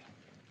family.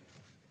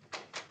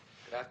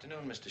 Good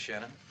afternoon, Mr.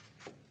 Shannon.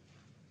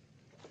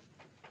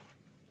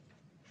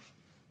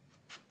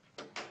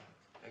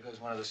 There goes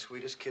one of the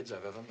sweetest kids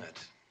I've ever met.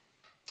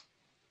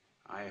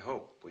 I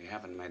hope we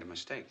haven't made a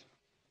mistake.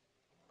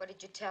 What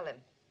did you tell him?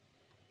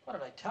 What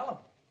did I tell him?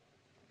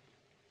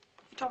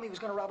 He told me he was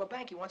going to rob a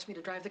bank. He wants me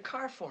to drive the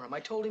car for him. I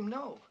told him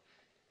no.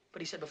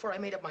 But he said before I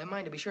made up my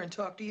mind to be sure and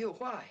talk to you.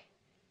 Why?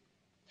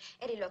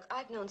 Eddie, look,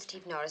 I've known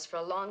Steve Norris for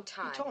a long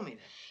time. He told me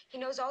that. He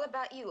knows all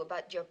about you,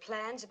 about your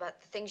plans,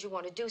 about the things you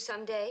want to do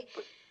someday.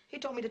 But he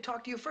told me to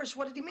talk to you first.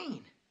 What did he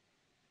mean?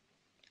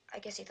 I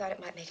guess he thought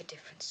it might make a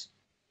difference.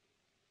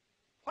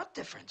 What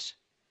difference?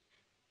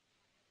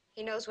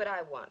 He knows what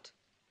I want.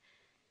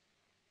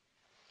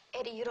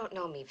 Eddie, you don't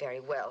know me very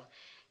well.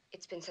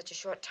 It's been such a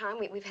short time.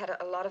 We've had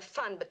a lot of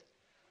fun, but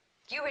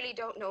you really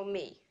don't know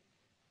me.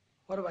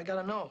 What do I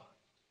got to know?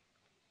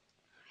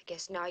 I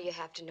guess now you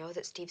have to know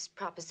that Steve's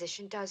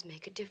proposition does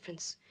make a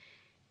difference.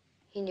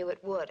 He knew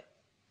it would.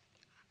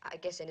 I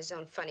guess in his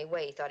own funny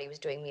way, he thought he was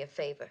doing me a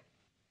favor.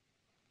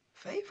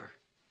 Favor?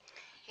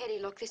 Eddie,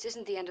 look, this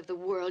isn't the end of the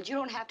world. You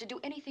don't have to do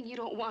anything you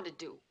don't want to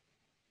do.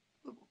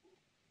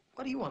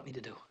 What do you want me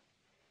to do?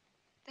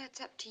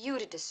 That's up to you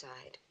to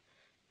decide.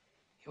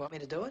 You want me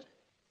to do it?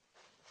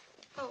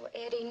 Oh,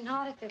 Eddie,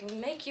 not if it'll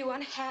make you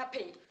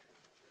unhappy.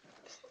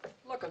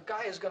 Look, a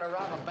guy is going to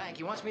rob a bank.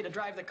 He wants me to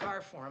drive the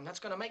car for him. That's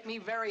going to make me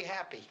very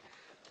happy.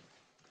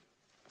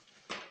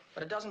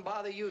 But it doesn't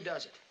bother you,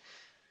 does it?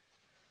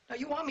 Now,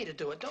 you want me to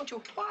do it, don't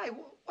you? Why?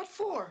 What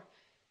for?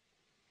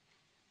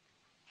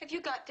 Have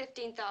you got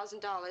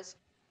 $15,000?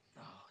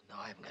 No,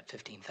 I haven't got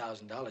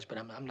 $15,000, but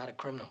I'm not a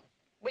criminal.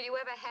 Will you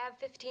ever have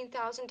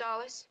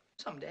 $15,000?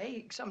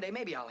 Someday,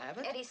 maybe I'll have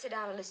it. Eddie, sit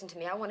down and listen to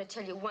me. I want to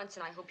tell you once,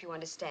 and I hope you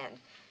understand.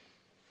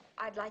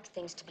 I'd like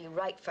things to be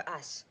right for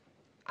us.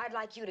 I'd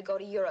like you to go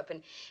to Europe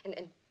and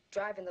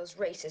drive in those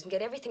races and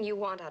get everything you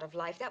want out of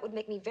life. That would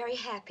make me very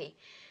happy.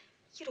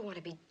 You don't want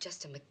to be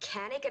just a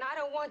mechanic, and I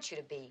don't want you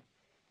to be.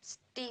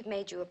 Steve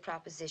made you a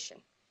proposition.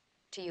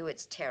 To you,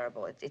 it's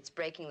terrible. It's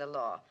breaking the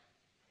law.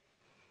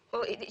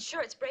 Well,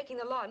 sure, it's breaking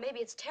the law, and maybe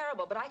it's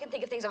terrible, but I can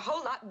think of things a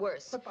whole lot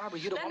worse. But, Barbara,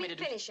 you don't want me to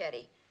do... Let me finish,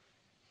 Eddie.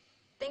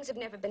 Things have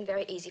never been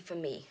very easy for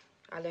me.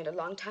 I learned a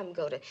long time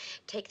ago to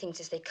take things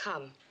as they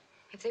come.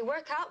 If they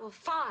work out, well,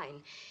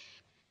 fine.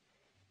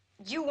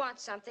 You want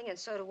something, and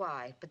so do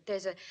I. But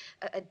there's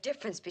a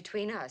difference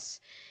between us.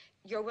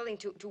 You're willing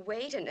to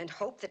wait and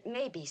hope that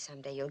maybe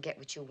someday you'll get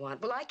what you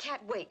want. Well, I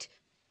can't wait.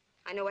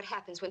 I know what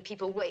happens when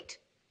people wait.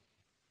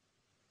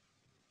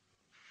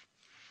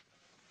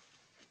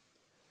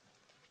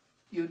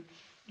 You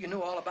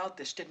knew all about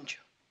this, didn't you?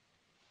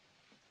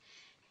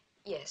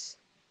 Yes.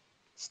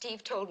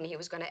 Steve told me he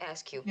was going to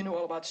ask you. You knew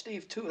all about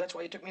Steve, too. That's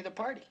why you took me to the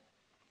party.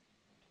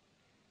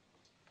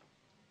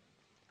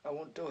 I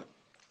won't do it.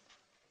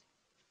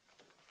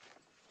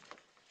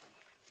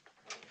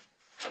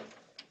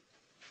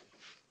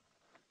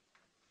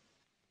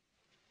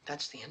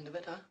 That's the end of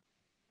it, huh?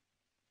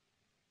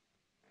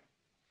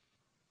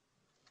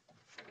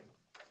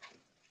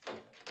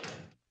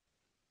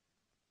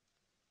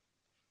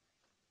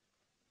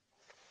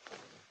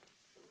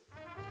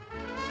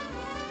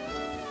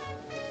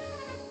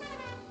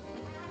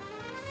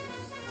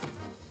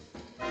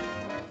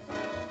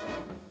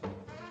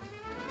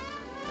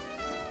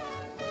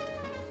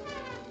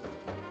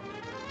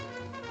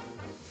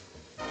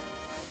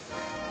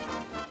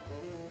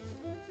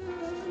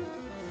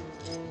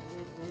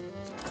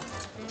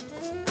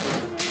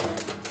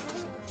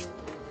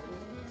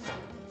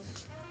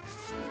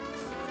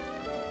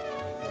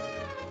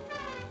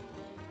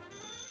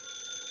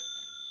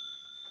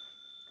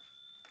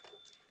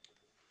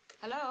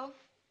 Hello?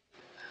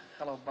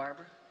 Hello,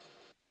 Barbara.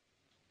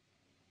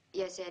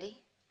 Yes, Eddie?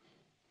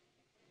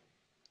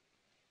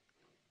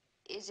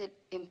 Is it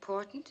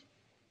important?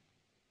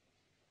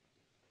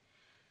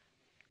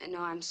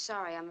 No, I'm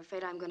sorry. I'm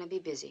afraid I'm going to be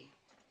busy.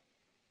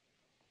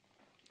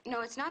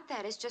 No, it's not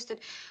that. It's just that,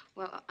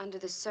 well, under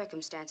the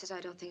circumstances,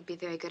 I don't think it'd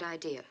be a very good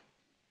idea.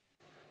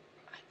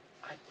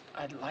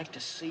 I'd like to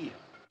see you.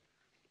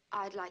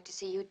 I'd like to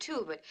see you,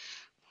 too, but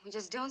we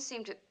just don't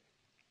seem to...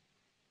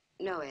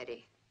 No,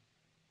 Eddie.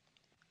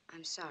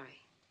 I'm sorry.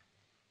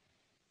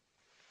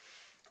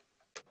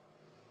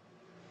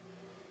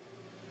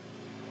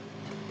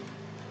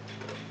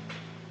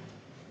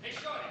 Hey,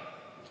 Shorty.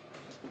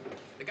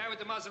 The guy with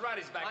the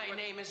Maserati's back. My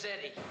name is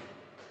Eddie.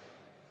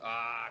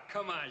 Ah,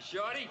 come on,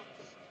 Shorty.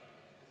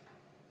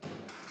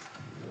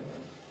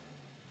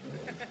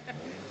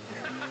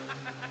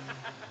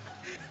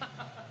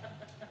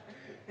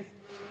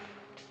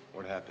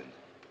 What happened?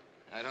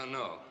 I don't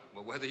know,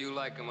 but whether you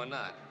like him or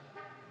not,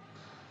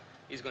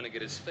 he's gonna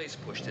get his face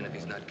pushed in if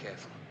he's not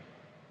careful.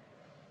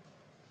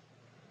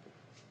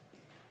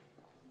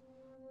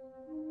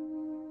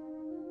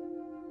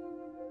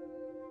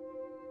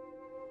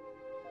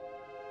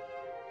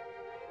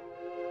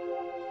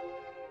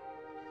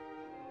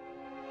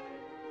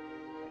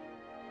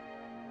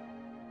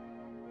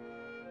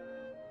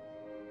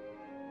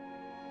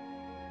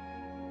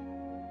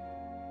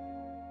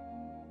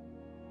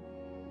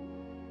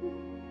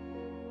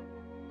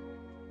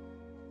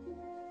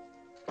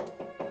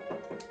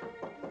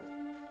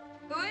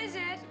 Who is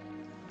it?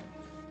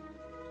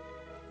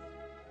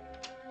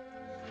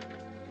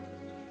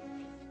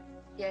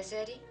 Yes,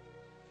 Eddie?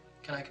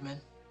 Can I come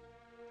in?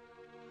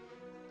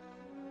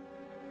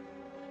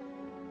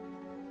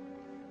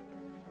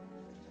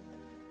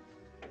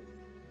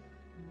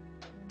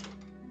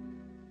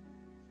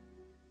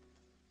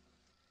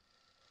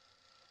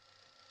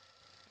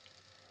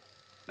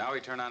 Now we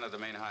turn onto the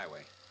main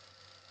highway.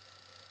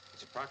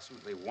 It's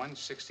approximately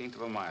 1/16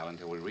 of a mile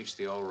until we reach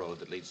the old road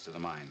that leads to the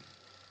mine.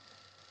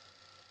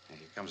 And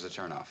here comes the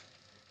turnoff.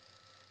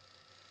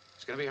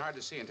 It's going to be hard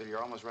to see until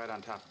you're almost right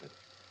on top of it.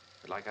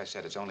 But like I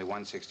said, it's only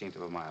 1/16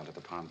 of a mile to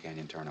the Palm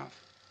Canyon turnoff.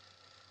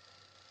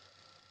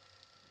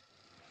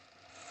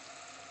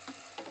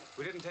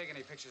 We didn't take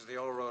any pictures of the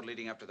old road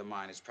leading up to the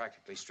mine. It's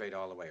practically straight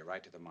all the way,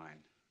 right to the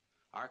mine.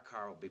 Our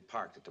car will be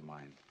parked at the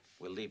mine.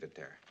 We'll leave it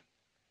there.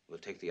 We'll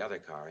take the other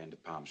car into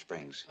Palm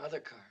Springs. Other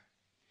car?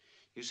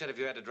 You said if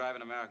you had to drive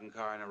an American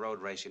car in a road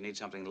race, you need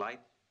something light?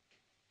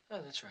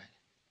 Oh, that's right.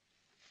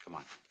 Come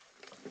on.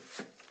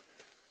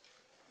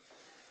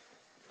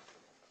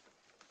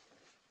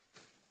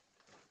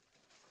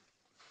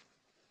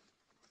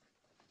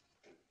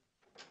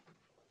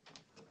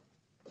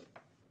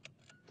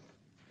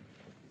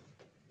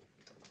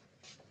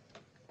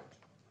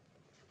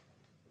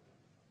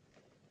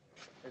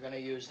 You're gonna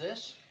use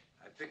this?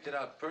 I picked it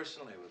out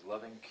personally with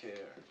loving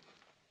care.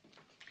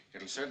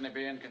 It'll certainly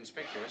be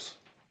inconspicuous.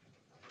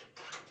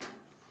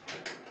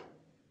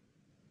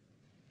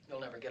 You'll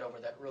never get over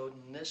that road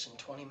in this in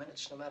 20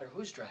 minutes, no matter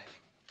who's driving.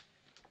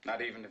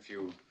 Not even if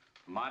you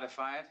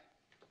modify it?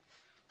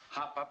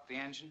 Hop up the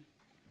engine?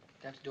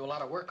 You'd have to do a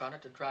lot of work on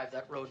it to drive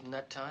that road in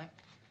that time.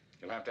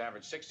 You'll have to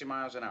average 60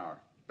 miles an hour.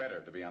 Better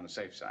to be on the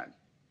safe side.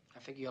 I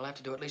figure you'll have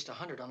to do at least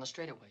 100 on the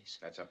straightaways.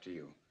 That's up to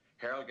you.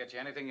 Harold will get you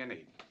anything you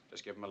need.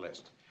 Just give him a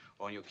list.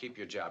 Oh, and you'll keep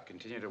your job.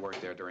 Continue to work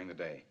there during the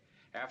day.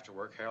 After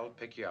work, Harold will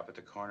pick you up at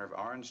the corner of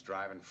Orange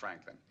Drive and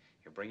Franklin.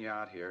 He'll bring you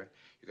out here.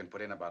 You can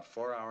put in about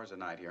 4 hours a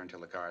night here until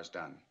the car's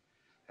done.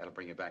 That'll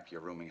bring you back to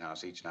your rooming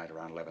house each night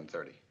around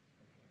 11:30.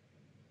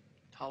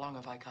 How long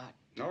have I got?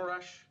 No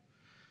rush.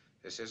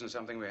 This isn't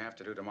something we have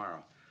to do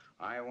tomorrow.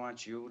 I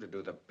want you to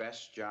do the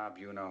best job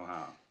you know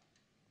how.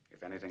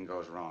 If anything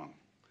goes wrong,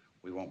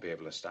 we won't be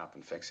able to stop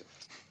and fix it.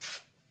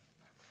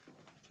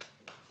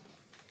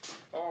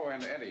 Oh,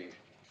 and Eddie,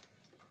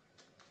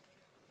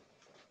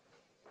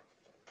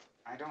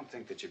 I don't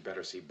think that you'd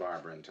better see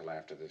Barbara until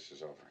after this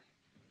is over.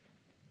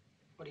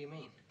 What do you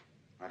mean?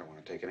 I don't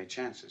want to take any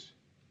chances.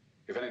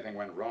 If anything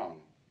went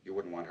wrong, you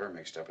wouldn't want her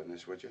mixed up in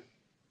this, would you?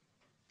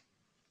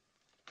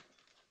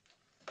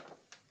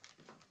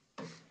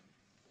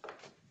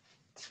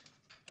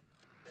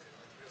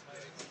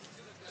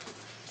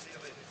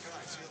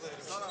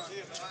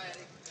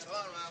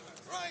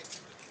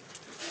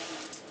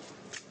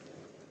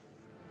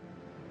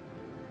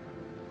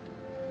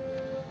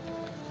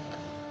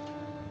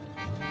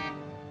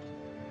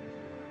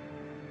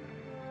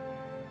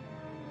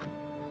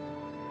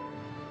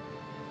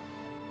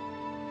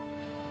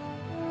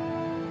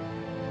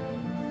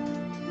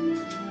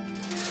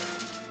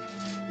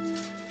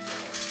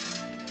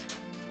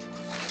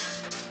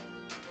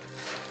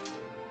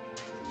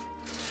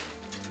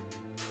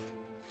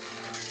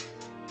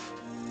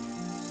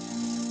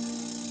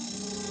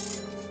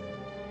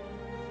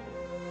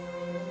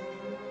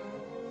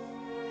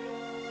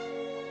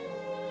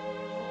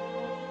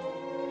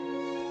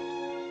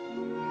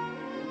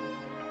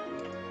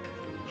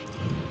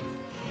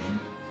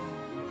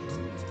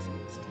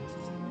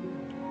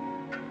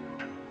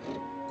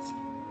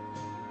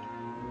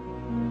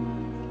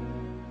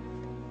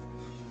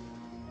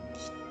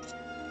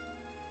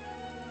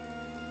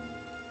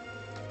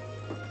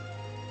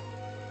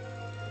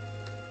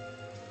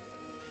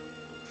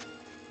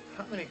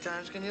 How many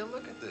times can you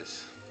look at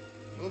this?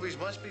 Movies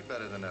must be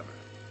better than ever.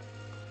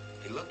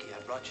 Hey, looky,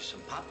 I brought you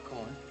some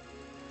popcorn.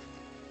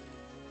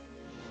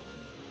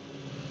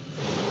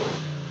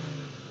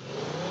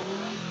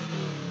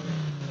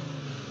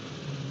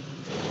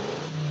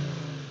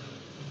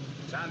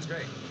 Sounds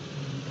great.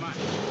 Come on.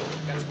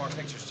 I've got some more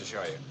pictures to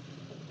show you.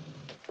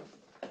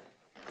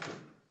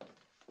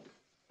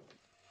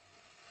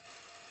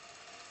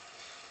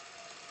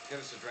 Get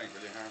us a drink,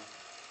 will you, Harold?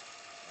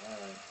 All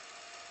right.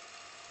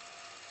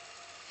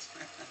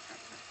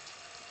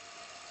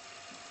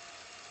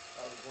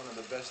 That was one of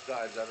the best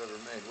dives I've ever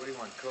made. What do you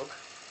want, Coke?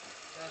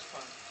 That's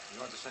fine.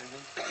 You want the same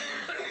thing?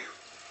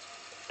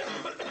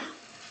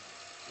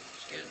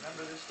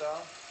 Remember this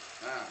doll?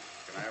 Ah,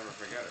 can I ever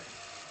forget it?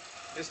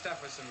 This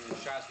stuff was some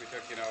shots we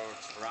took, you know,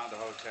 around the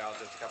hotel,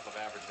 just a couple of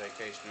average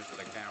vacationers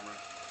with a camera.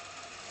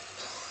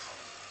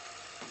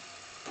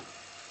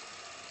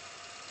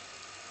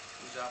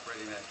 Who's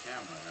operating that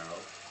camera,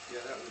 Harold?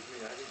 Yeah, that was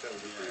me. I think that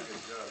was a pretty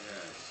good job.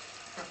 Yes.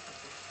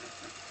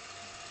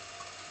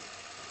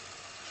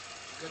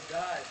 Good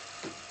dive.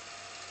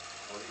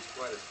 Oh, he's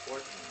quite a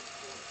sportsman.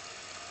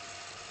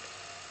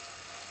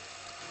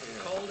 Is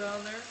it cold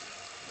down there?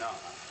 No,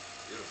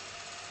 beautiful.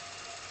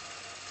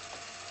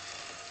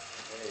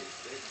 Hey,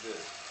 take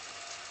this.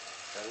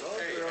 Hello,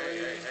 Hey,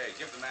 girlie. hey,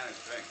 give the man his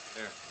drink.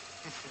 Here.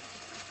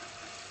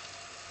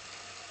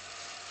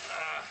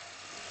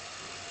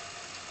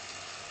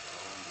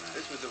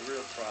 This was a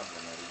real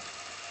problem, Eddie.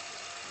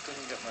 I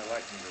couldn't get my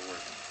light meter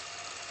working.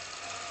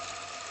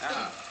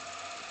 Now,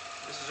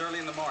 this is early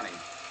in the morning.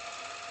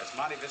 That's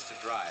Monte Vista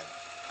Drive.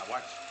 Now,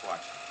 watch.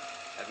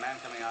 That man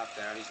coming out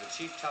there, he's the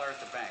chief teller at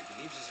the bank.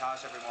 He leaves his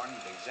house every morning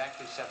at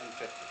exactly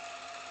 7:50.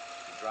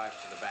 He drives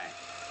to the bank.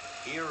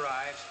 He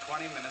arrives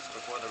 20 minutes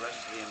before the rest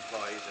of the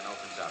employees and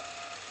opens up.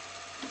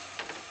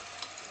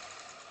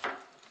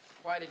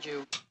 Why did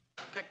you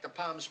pick the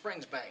Palm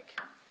Springs Bank?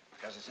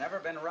 Because it's never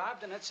been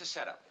robbed and it's a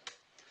setup.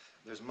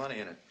 There's money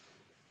in it.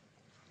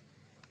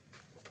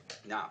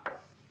 Now,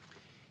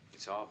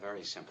 it's all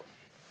very simple.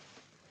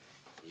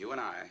 You and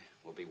I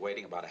will be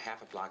waiting about a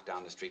half a block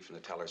down the street from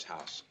the teller's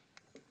house.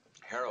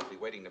 Harold will be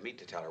waiting to meet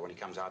the teller when he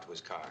comes out to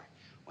his car.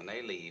 When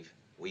they leave,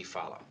 we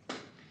follow.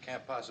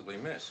 Can't possibly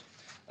miss.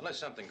 Unless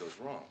something goes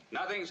wrong.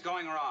 Nothing's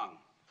going wrong.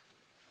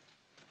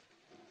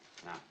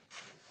 Now,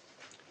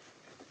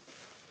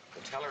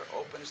 the teller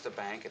opens the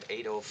bank at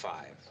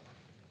 8:05.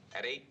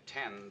 At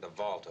 8:10, the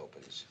vault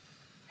opens.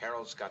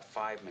 Harold's got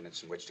 5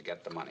 minutes in which to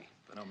get the money.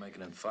 If I don't make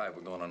it in 5,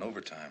 we're going on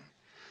overtime.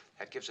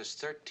 That gives us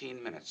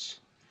 13 minutes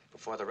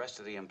before the rest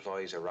of the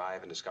employees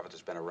arrive and discover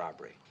there's been a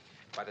robbery.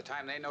 By the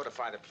time they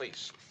notify the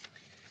police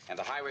and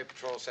the highway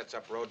patrol sets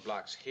up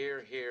roadblocks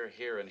here,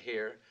 and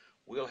here,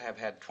 we'll have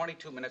had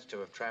 22 minutes to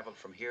have traveled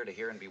from here to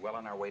here and be well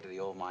on our way to the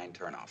old mine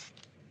turnoff.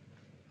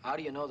 How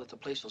do you know that the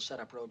police will set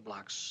up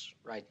roadblocks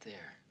right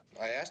there?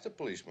 I asked the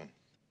policeman.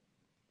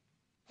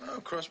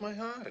 Oh, cross my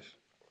heart.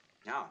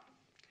 Now,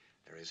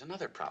 there is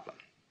another problem.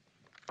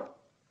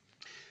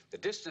 The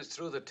distance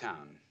through the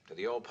town to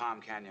the old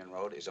Palm Canyon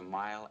Road is 1.1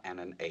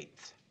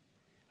 miles.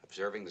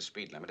 Observing the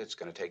speed limit, it's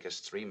going to take us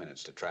 3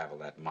 minutes to travel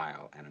that 1.1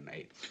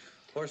 miles.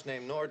 Horse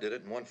named Nor did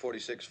it in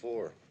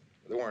 146.4.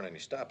 There weren't any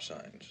stop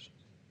signs.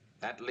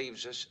 That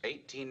leaves us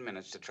 18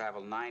 minutes to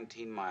travel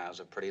 19 miles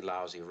of pretty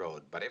lousy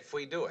road. But if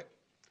we do it,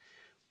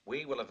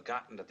 we will have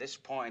gotten to this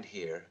point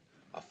here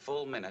a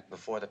full minute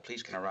before the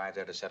police can arrive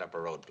there to set up a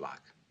roadblock.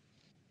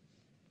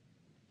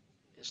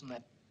 Isn't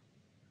that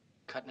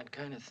cutting it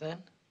kind of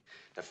thin?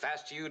 The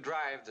faster you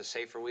drive, the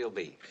safer we'll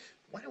be.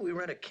 Why don't we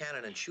rent a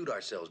cannon and shoot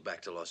ourselves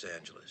back to Los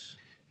Angeles?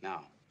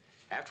 Now,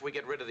 after we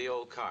get rid of the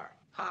old car.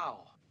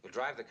 How? We'll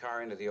drive the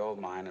car into the old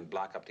mine and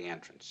block up the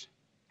entrance.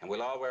 And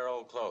we'll all wear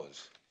old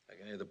clothes. I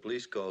can hear the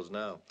police calls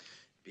now.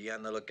 Be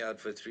on the lookout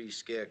for 3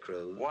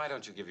 scarecrows. Why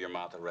don't you give your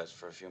mouth a rest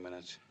for a few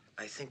minutes?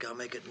 I think I'll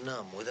make it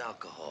numb with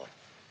alcohol.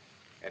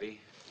 Eddie,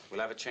 we'll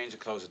have a change of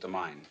clothes at the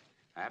mine.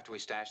 After we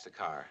stash the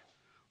car,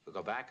 we'll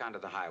go back onto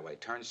the highway,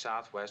 turn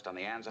southwest on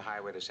the Anza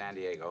Highway to San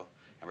Diego,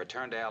 and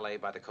return to L.A.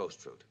 by the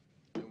coast route.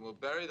 And we'll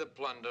bury the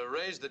plunder,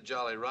 raise the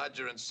Jolly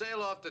Roger, and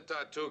sail off to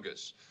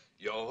Tortugas.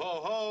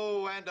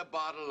 Yo-ho-ho, and a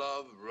bottle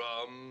of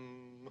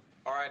rum.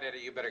 All right, Eddie,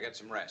 you better get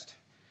some rest.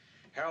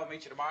 Harold,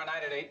 meet you tomorrow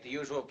night at 8, the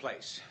usual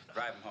place.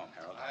 Drive him home,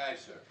 Harold. Aye,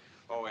 sir.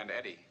 Oh, and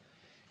Eddie,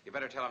 you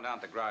better tell him down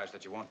at the garage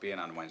that you won't be in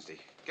on Wednesday.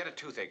 Get a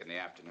toothache in the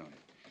afternoon.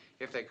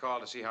 If they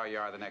call to see how you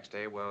are the next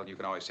day, well, you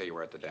can always say you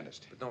were at the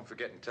dentist. But don't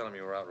forget and tell him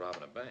you were out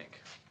robbing a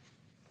bank.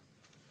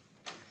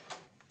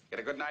 Get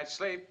a good night's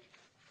sleep.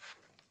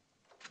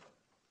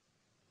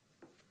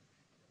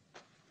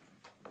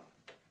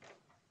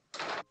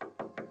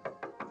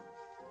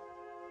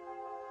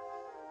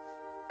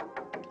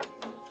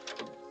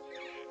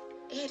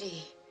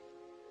 Eddie,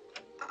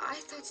 I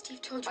thought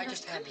Steve told you I not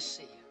just to had come. to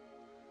see you.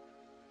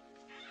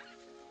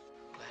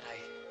 Glad I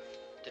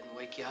didn't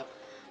wake you up.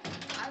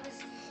 I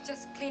was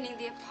just cleaning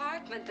the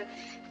apartment. The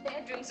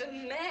bedroom's a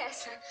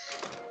mess.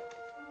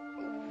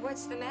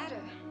 What's the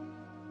matter?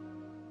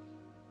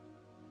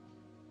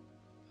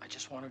 I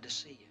just wanted to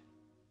see you.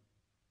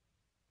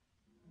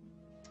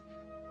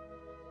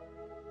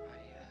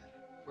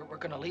 We're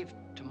gonna leave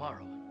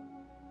tomorrow.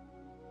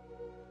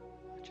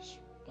 I just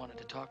wanted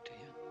to talk to you.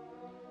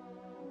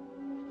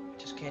 I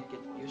just can't get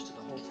used to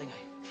the whole thing.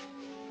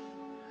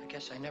 I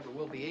guess I never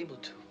will be able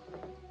to.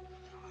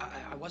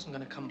 I wasn't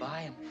gonna come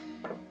by, and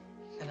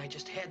then I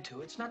just had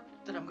to. It's not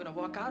that I'm gonna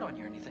walk out on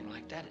you or anything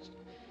like that.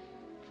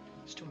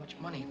 It's too much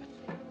money,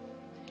 but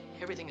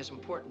everything is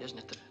important, isn't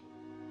it?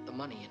 The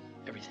money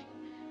and everything.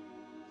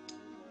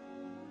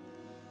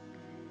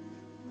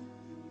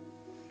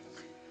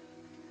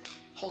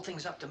 Whole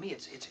thing's up to me.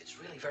 It's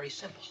really very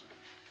simple.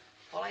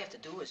 All I have to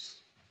do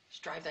is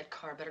drive that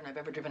car better than I've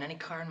ever driven any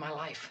car in my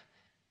life.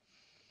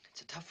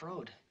 It's a tough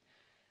road.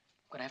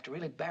 I'm gonna have to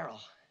really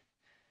barrel.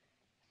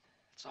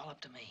 It's all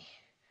up to me.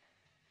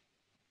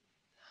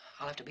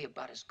 I'll have to be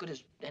about as good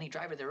as any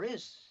driver there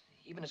is,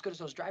 even as good as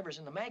those drivers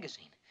in the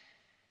magazine.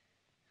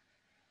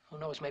 Who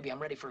knows, maybe I'm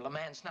ready for Le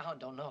Mans now and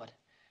don't know it.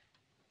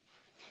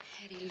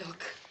 Eddie,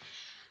 look.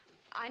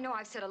 I know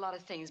I've said a lot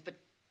of things, but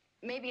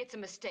maybe it's a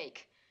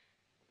mistake.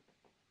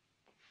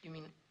 You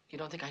mean you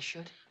don't think I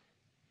should?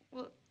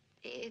 Well,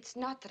 it's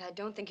not that I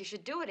don't think you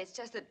should do it. It's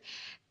just that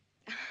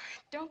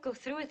don't go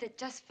through with it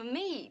just for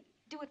me.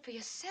 Do it for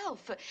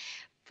yourself,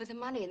 for the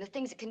money and the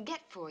things it can get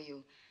for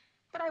you.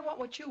 But I want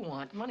what you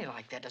want. Money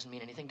like that doesn't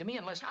mean anything to me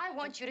unless... I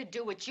want you to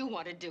do what you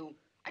want to do.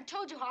 I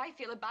told you how I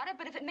feel about it,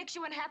 but if it makes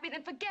you unhappy,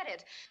 then forget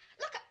it.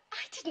 Look,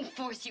 I didn't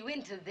force you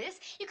into this.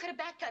 You could have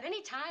backed out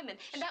any time,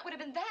 and that would have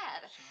been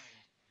that.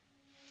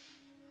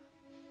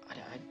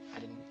 Sorry. I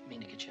didn't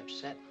mean to get you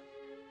upset.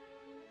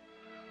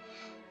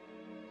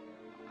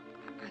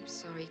 I'm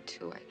sorry,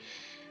 too.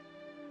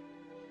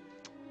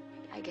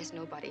 I guess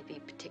nobody'd be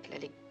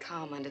particularly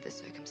calm under the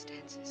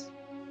circumstances.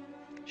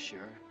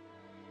 Sure.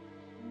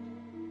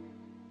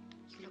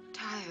 You look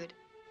tired.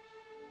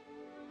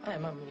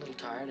 I'm a little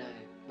tired.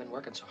 I've been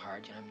working so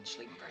hard, you know, I've been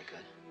sleeping very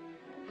good.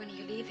 When are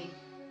you leaving?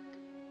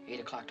 8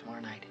 o'clock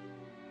tomorrow night.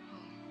 Oh.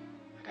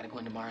 I gotta go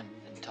in tomorrow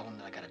and tell them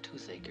that I got a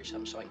toothache or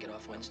something so I can get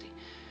off Wednesday.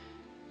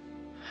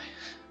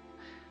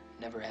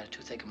 I never had a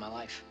toothache in my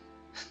life.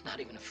 Not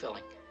even a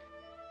filling.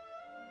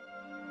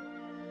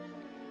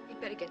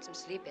 You'd better get some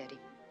sleep, Eddie.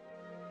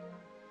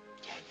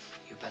 Yeah,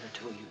 you better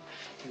too.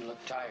 You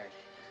look tired.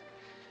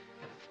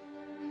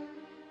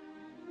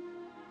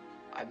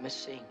 I miss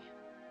seeing you.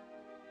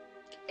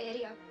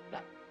 Eddie,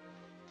 Now,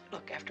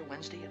 look, after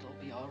Wednesday, it'll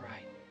be all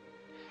right.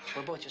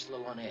 We're both just a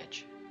little on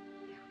edge.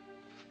 Yeah.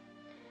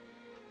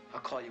 I'll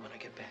call you when I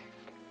get back.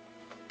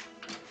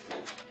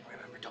 And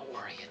remember, don't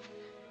worry.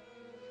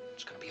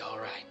 It's gonna be all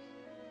right.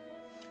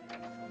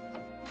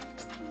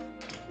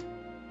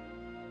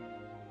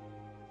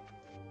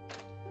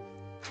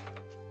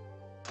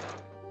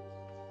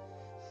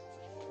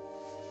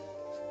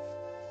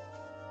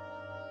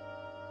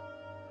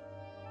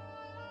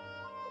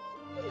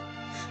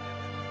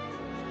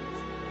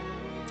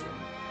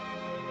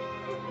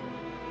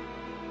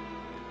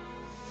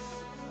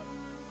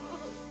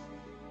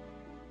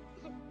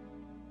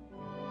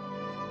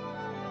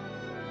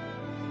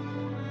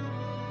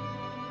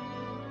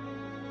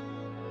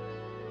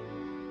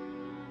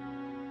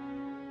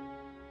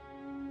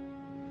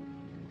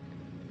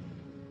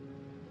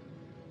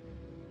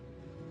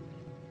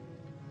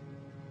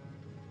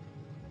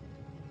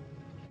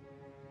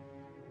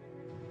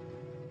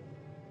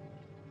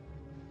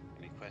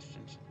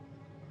 Questions?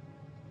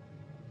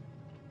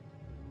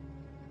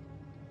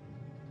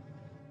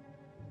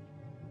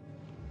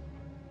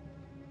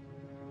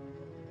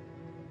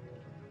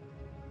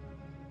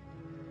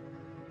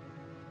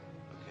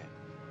 Okay.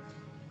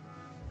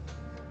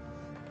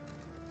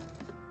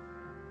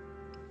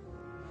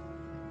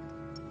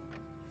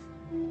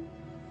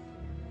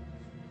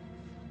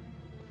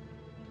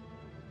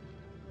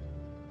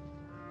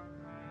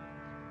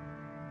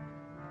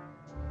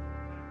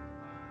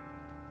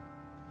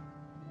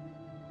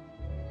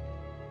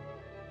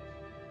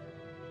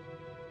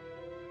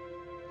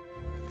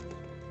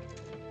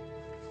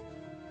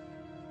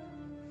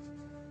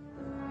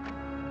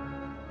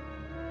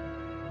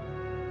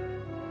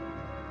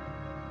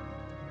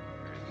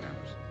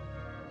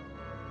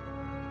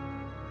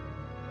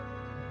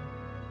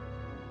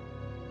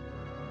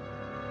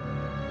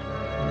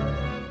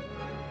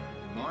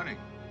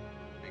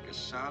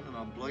 Sound and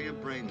I'll blow your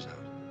brains out.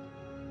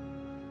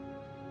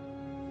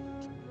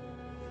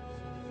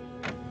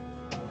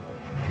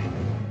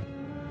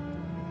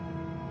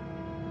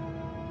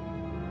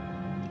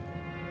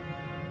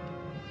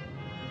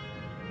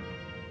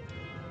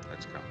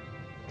 Let's go.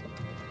 Wouldn't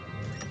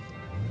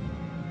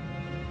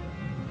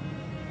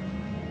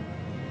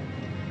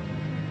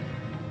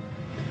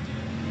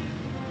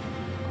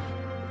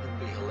it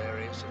be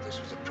hilarious if this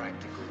was a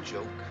practical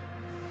joke?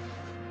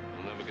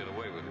 We'll never get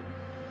away with it.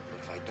 But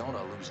if I don't,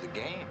 I'll lose the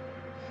game.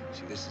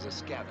 See, this is a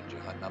scavenger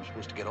hunt, and I'm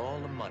supposed to get all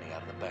the money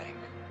out of the bank.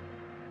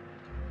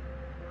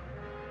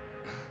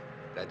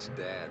 That's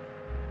Dad.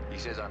 He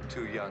says I'm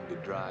too young to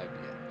drive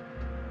yet.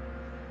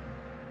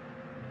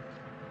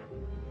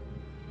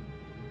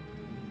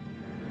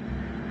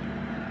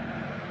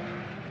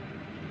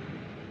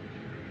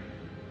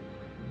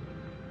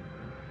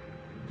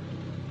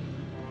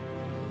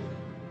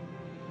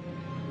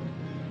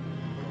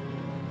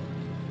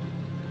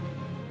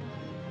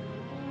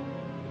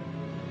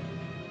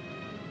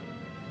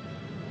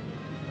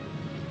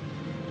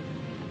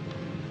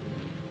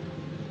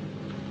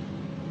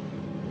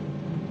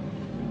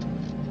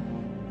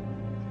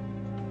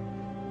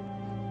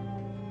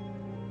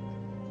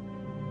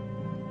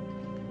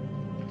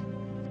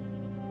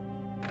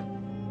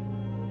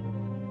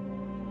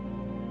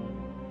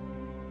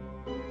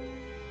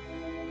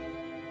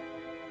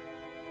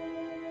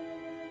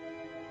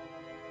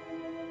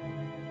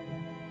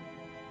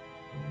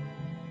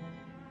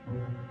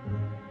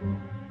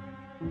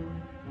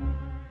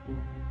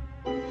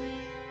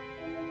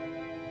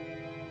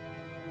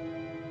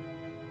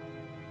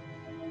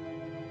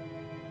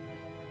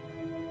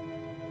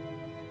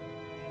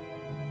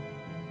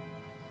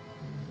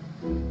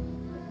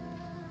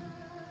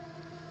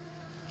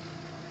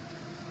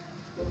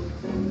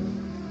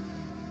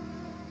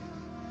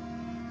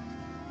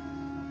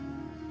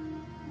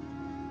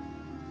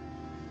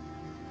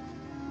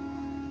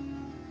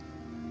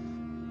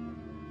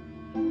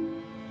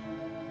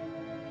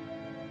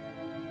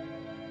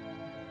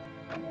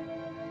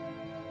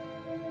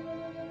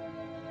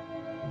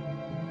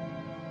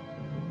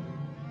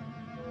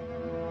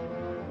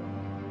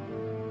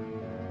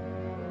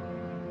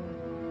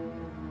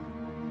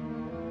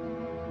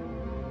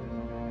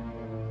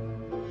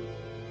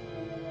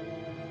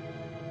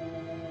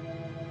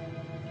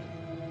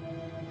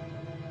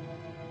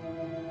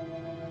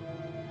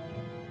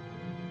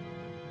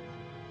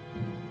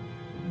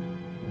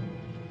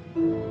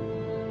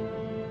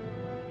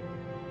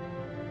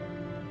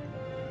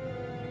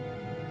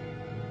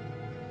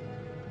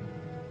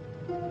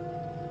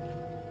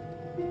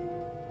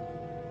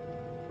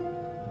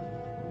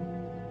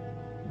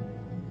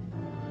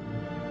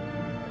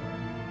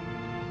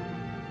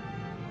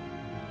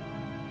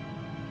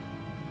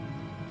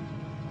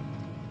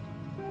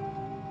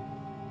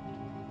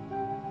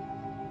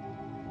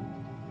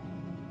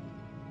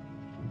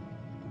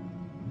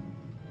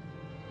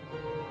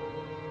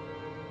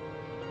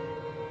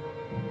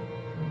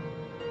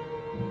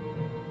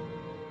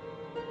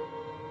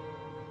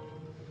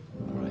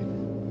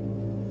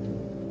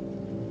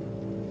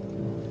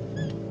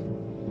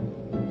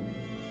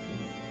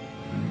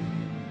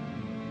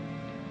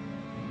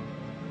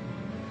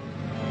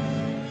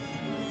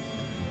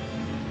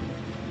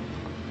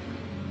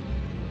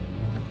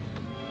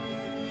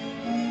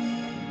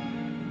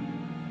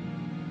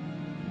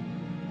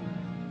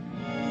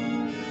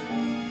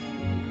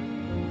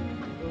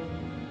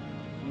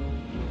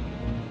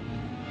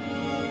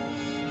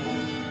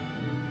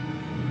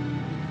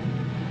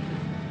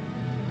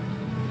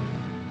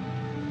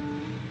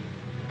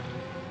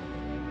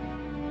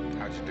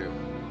 How'd you do?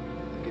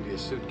 I'll give you a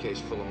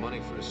suitcase full of money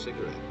for a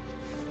cigarette.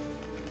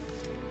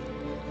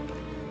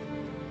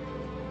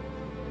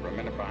 We're a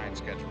minute behind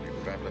schedule. You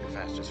can drive a little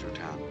faster through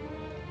town.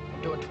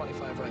 I'm doing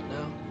 25 right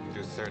now.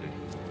 Do 30.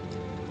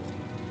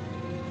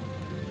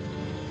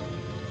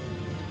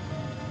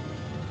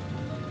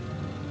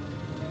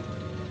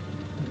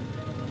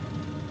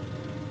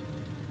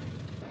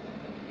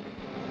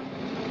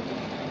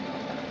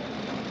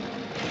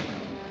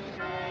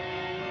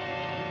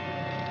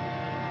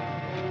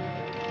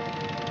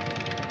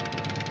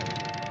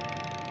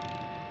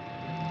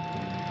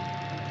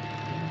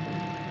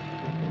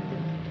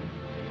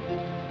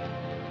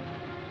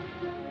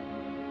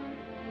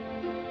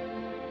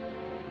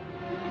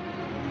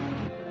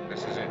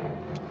 This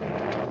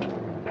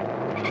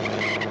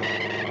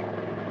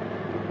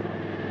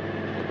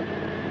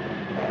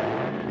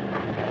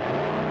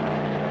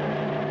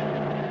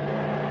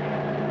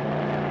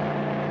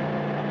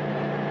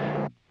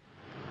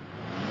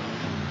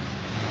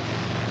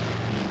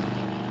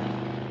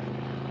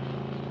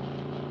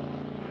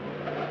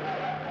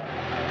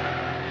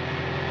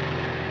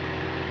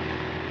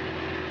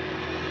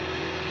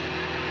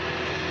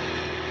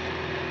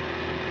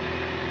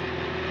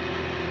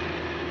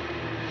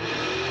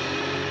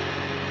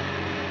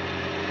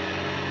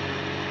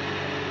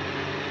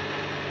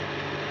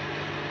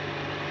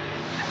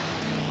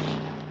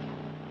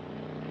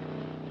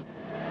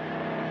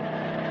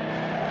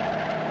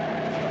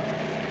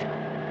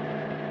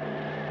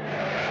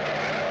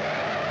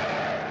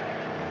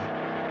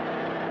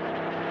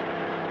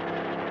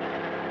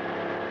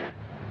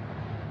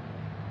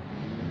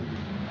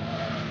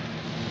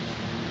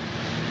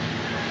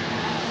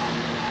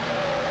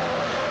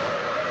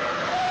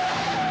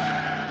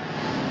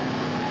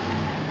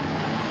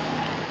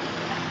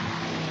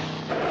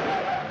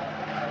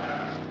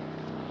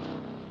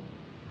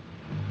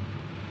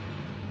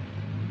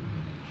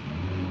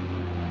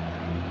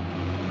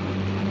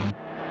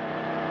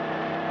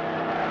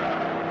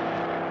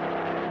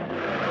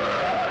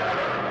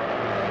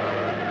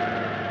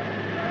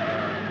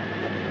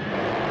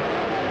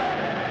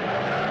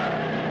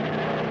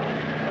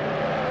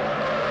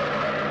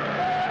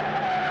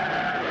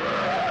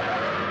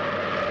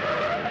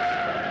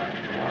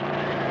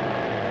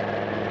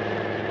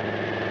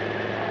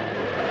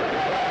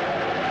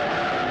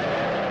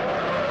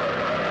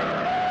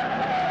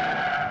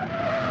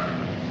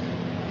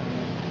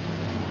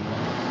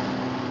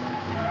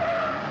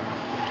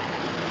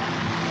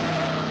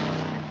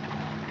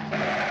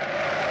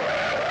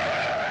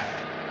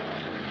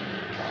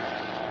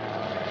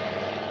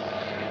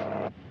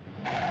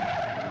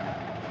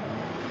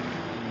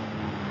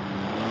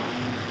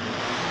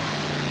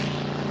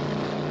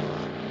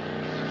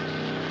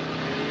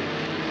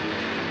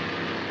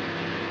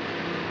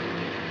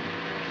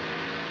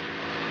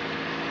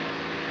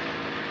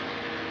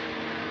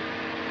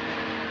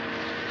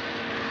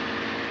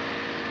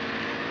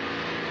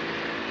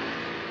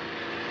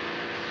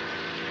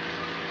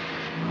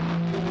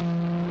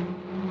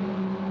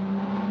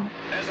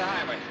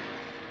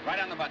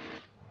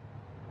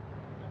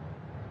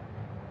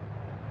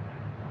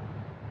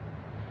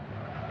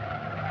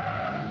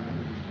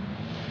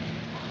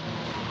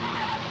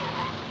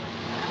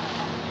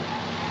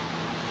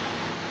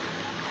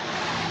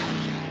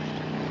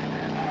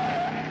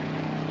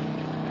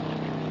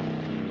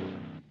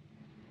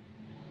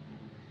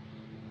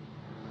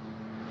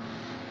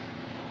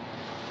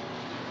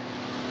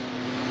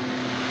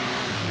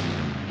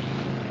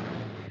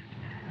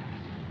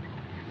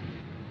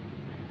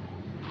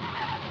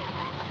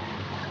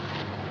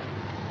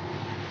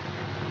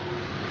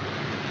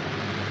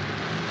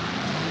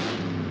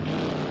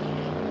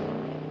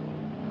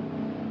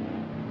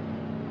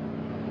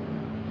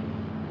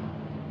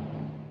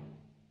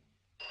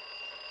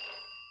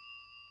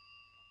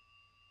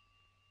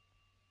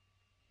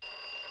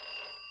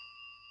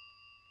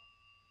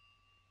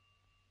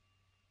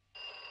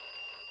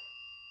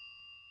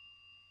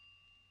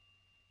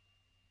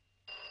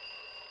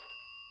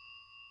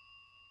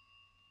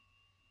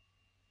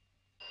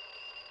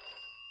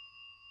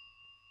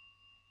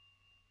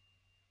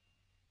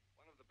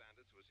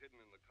hidden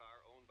in the car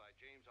owned by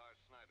James R.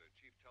 Snyder,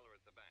 chief teller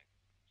at the bank.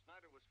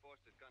 Snyder was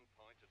forced at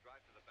gunpoint to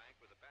drive to the bank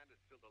where the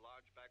bandits filled a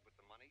large bag with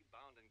the money,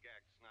 bound and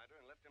gagged Snyder,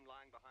 and left him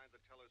lying behind the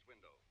teller's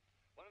window.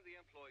 One of the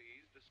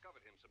employees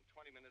discovered him some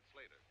 20 minutes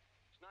later.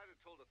 Snyder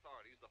told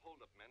authorities the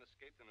holdup men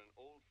escaped in an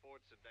old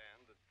Ford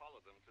sedan that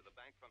followed them to the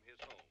bank from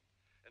his home.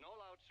 An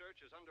all-out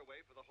search is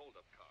underway for the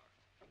holdup car.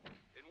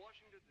 In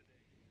Washington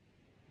today...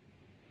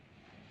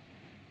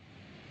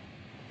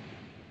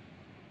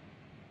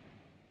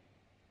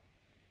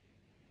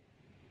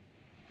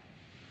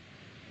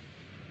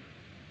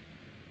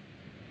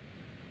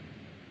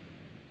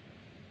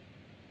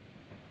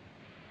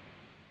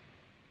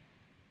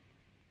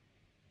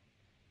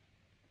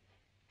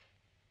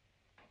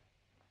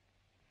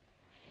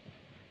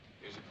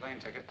 Here's your plane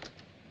ticket.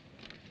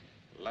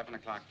 11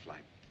 o'clock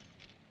flight.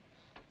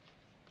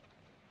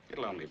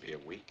 It'll only be a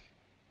week.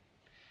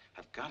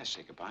 I've got to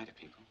say goodbye to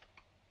people.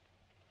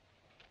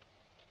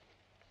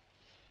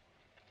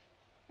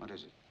 What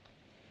is it?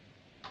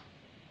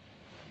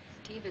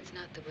 Steve, it's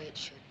not the way it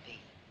should be.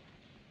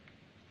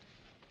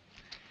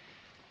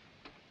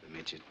 The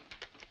midget.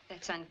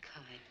 That's unkind.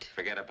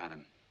 Forget about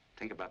him.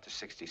 Think about the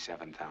 $67,000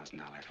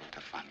 worth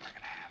of fun we're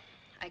going to have.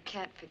 I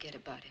can't forget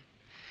about him.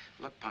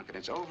 Look, Pumpkin,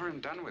 it's over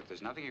and done with.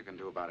 There's nothing you can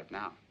do about it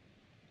now.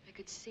 I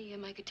could see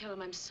him. I could tell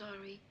him I'm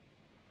sorry.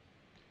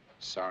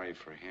 Sorry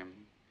for him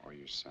or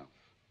yourself?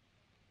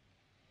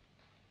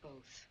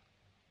 Both.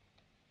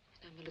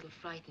 And I'm a little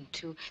frightened,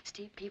 too.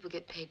 Steve, people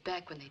get paid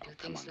back when they do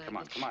things like come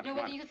on, this. come on, No, come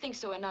whether on. you think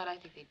so or not, I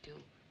think they do.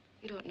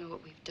 You don't know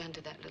what we've done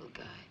to that little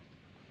guy.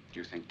 Do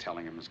you think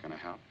telling him is going to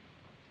help?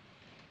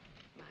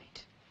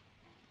 Might.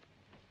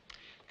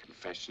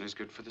 Confession is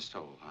good for the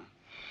soul, huh?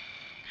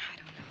 I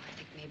don't know. I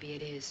think maybe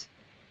it is.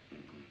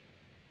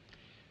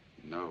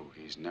 No,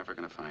 he's never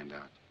going to find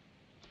out.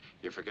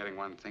 You're forgetting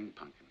one thing,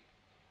 Pumpkin.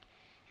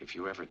 If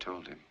you ever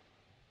told him,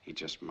 he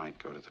just might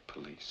go to the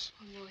police.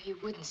 Oh, no, he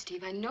wouldn't,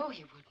 Steve. I know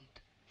he wouldn't.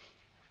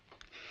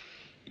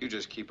 You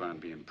just keep on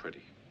being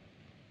pretty.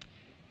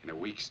 In a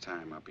week's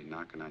time, I'll be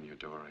knocking on your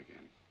door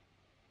again.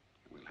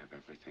 And we'll have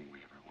everything we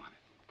ever wanted.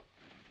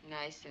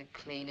 Nice and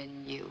clean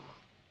and new.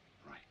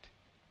 Right.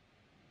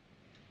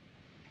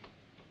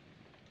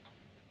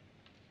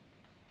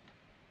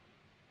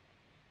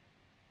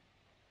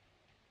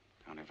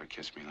 Don't ever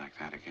kiss me like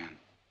that again.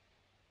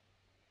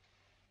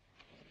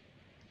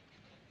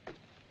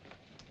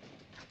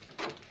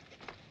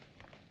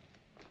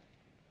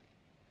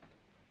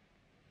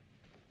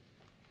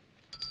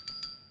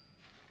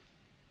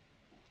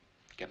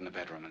 Get in the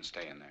bedroom and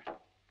stay in there.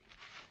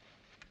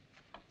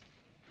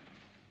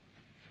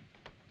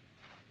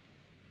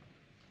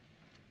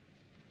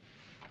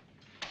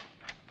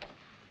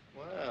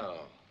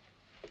 Well,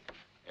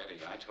 Eddie,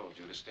 I told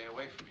you to stay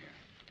away from here.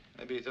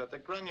 maybe you thought the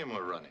Grunion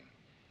were running.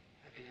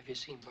 Have you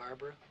seen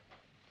Barbara?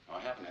 Oh,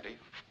 I haven't, Eddie.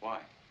 Why?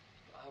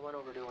 I went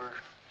over to her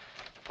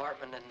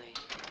apartment, and the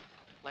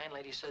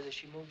landlady said that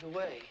she moved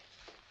away.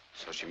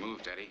 So she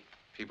moved, Eddie.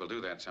 People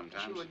do that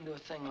sometimes. She wouldn't do a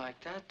thing like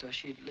that, though.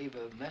 She'd leave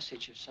a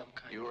message of some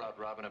kind. You were out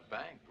robbing a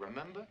bank,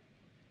 remember?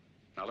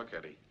 Now, look,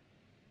 Eddie.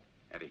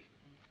 Eddie,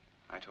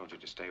 I told you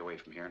to stay away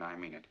from here, and I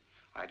mean it.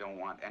 I don't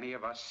want any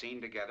of us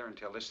seen together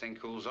until this thing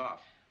cools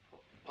off.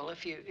 Well,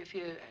 if you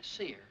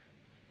see her,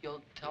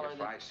 you'll tell her If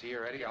that... I see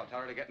her, Eddie, I'll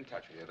tell her to get in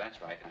touch with you.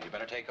 That's right. Now, you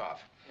better take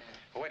off. Yeah.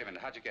 Oh, wait a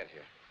minute. How'd you get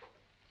here?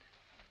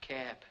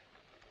 Cab.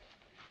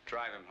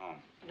 Drive him home.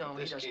 No, if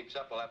he this doesn't. keeps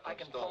up, we'll have to I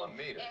can install pull a him.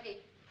 meter. Eddie.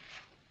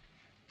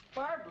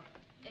 Barbara.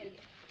 Eddie.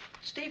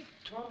 Steve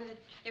told me that...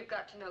 You've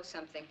got to know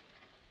something.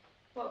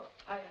 Well,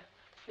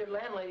 your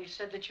landlady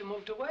said that you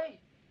moved away.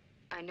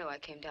 I know. I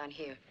came down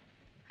here.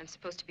 I'm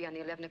supposed to be on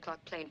the 11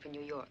 o'clock plane for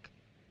New York.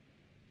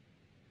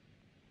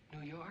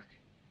 New York?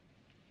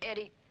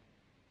 Eddie,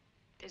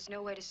 there's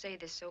no way to say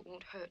this so it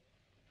won't hurt.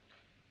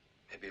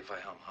 Maybe if I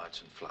hum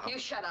Hudson Flower. You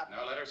shut up.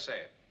 No, let her say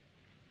it.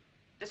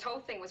 This whole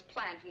thing was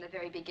planned from the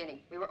very beginning.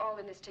 We were all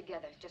in this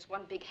together, just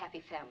one big happy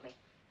family.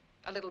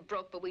 A little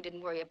broke, but we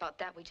didn't worry about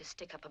that. We just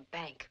stick up a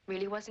bank.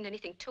 Really wasn't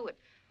anything to it.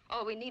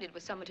 All we needed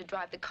was someone to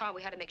drive the car.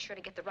 We had to make sure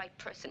to get the right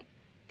person.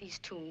 These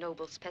two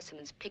noble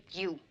specimens picked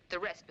you. The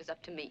rest was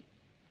up to me.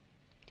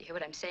 Do you hear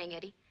what I'm saying,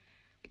 Eddie?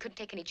 We couldn't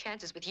take any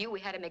chances with you. We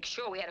had to make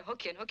sure we had to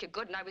hook you and hook you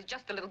good, and I was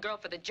just the little girl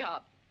for the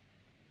job.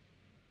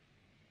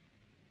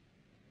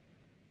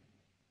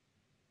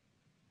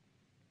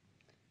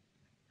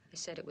 I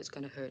said it was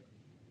going to hurt.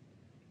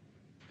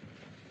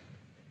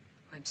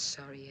 I'm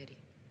sorry, Eddie.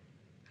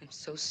 I'm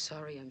so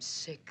sorry I'm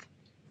sick.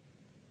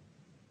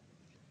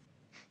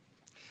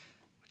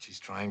 What she's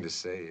trying to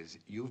say is,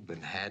 you've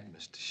been had,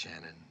 Mr.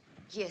 Shannon.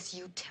 Yes,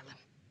 you tell him.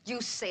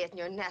 You say it in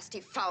your nasty,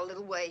 foul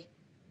little way.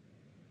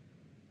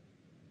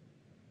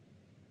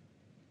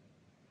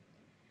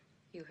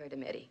 You heard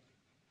him, Eddie.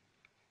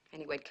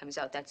 Anyway, it comes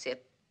out, that's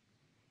it.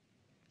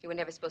 You were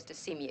never supposed to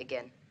see me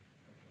again.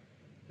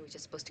 You were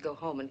just supposed to go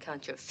home and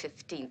count your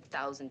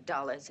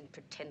 $15,000 and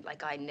pretend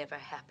like I never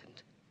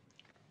happened.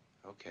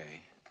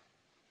 Okay.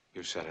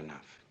 You've said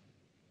enough.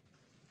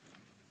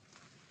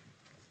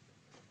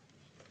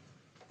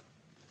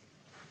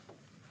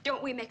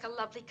 Don't we make a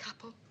lovely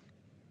couple?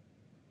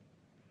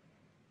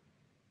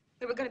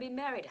 We were going to be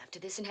married after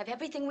this and have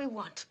everything we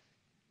want.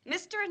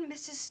 Mr. and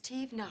Mrs.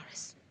 Steve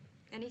Norris.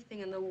 Anything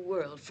in the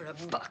world for a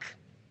buck.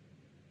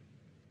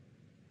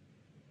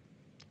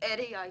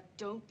 Eddie, I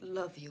don't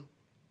love you.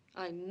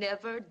 I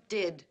never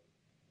did.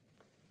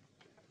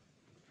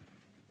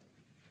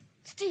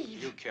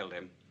 Steve. You killed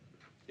him.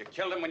 You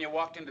killed him when you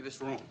walked into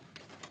this room.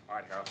 All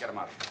right, Harold, get him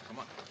out of here. Come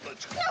on,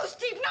 let's go. No,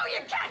 Steve, no,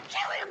 you can't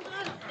kill him.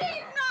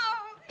 Steve,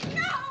 no,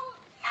 no, no.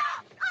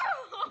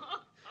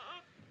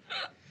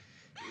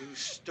 You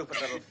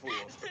stupid little fool.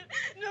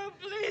 No,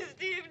 please,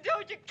 Steve,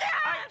 don't. You can't.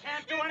 I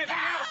can't do anything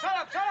else. Shut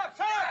up, shut up,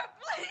 shut up.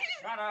 Please.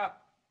 Shut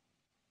up.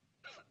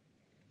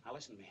 Now,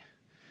 listen to me.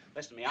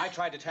 Listen to me. I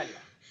tried to tell you.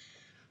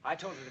 I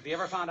told you that if he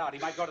ever found out, he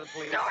might go to the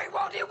police. No, he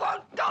won't. He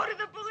won't go to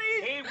the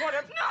police. He would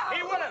have. No.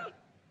 He would have.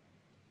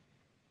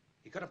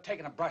 He could have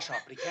taken a brush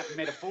off, but he can't be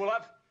made a fool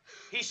of.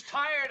 He's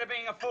tired of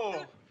being a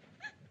fool.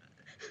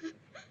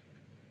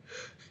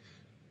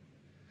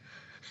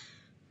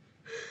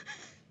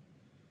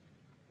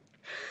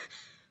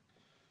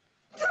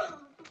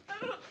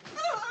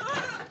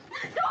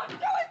 Don't do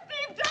it,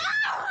 Steve.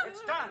 Don't.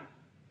 It's done.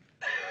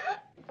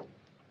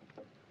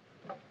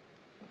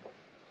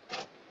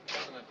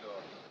 Open the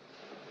door.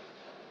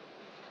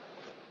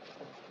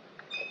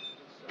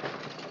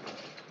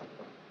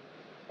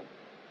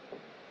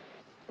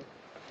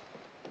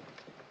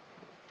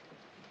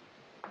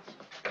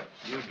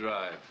 You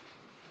drive.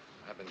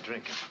 I've been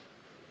drinking.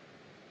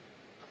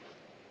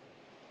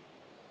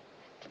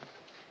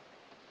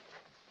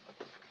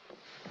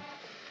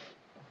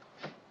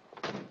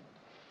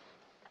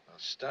 I'll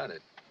start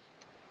it.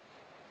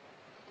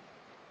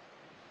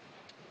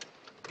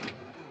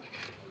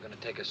 We're gonna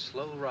take a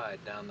slow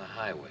ride down the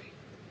highway.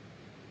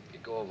 If you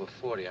go over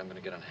 40, I'm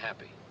gonna get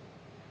unhappy.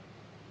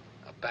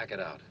 I'll back it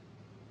out.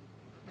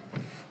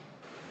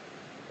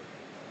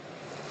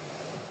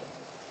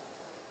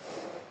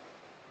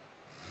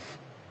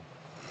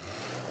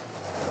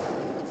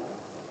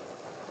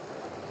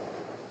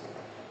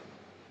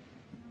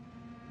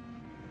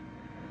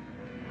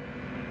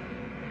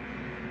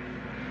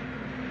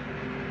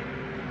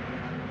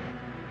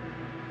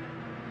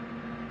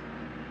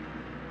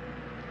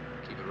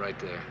 Keep it right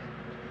there.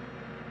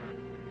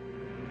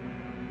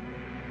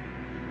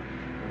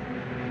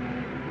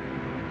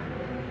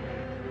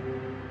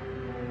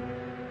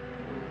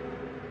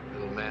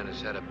 Little man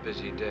has had a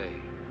busy day.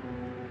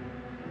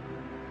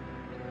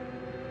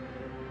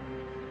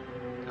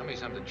 Tell me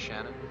something,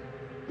 Shannon.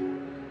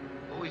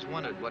 Always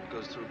wondered what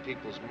goes through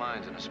people's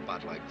minds in a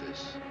spot like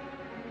this.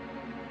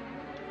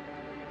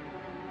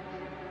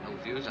 No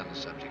views on the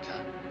subject,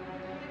 huh?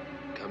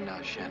 Come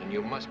now, Shannon,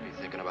 you must be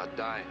thinking about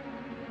dying.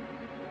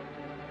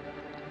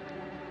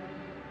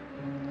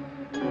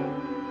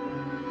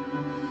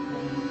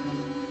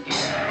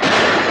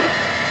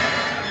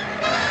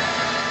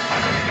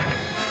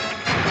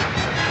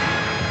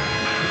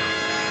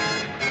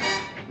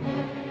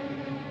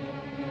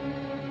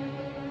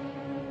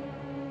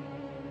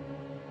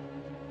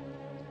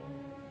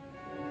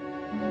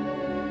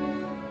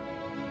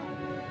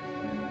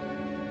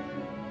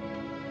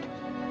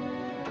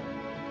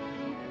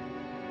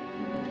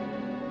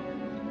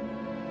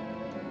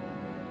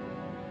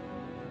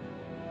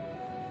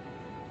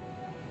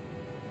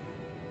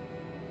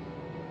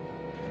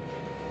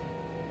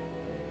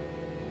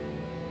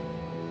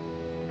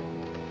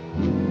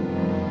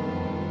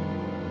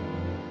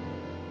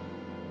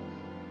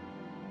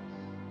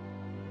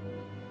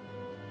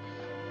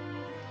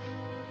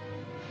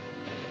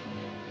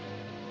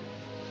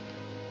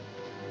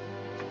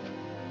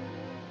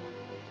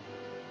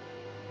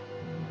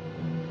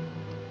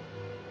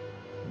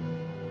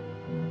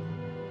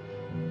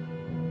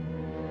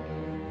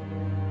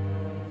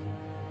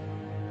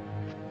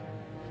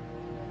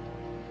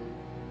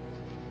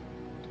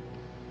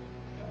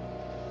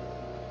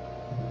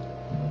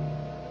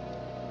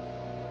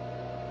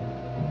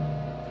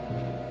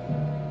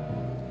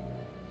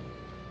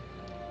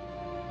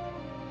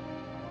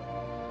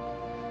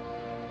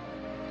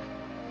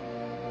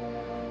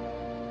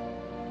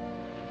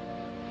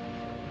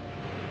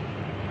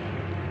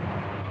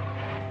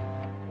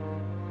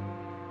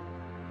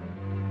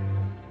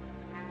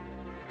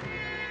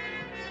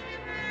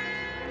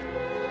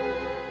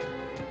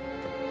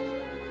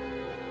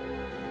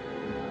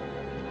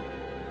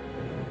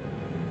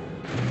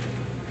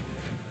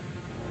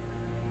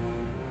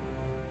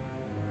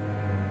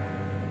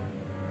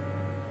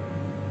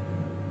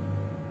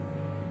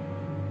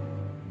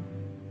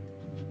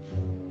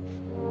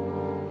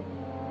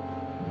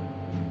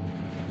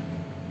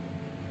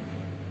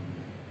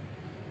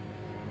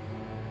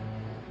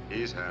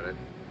 He's had it.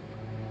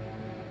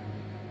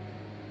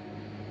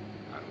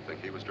 I don't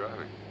think he was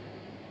driving.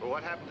 Well,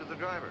 what happened to the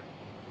driver?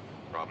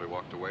 Probably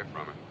walked away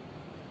from him.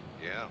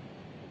 Yeah.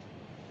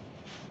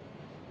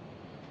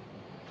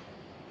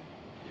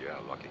 Yeah,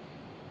 lucky.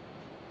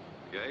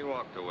 Yeah, he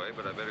walked away,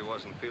 but I bet he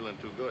wasn't feeling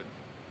too good.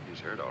 He's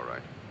hurt all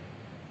right.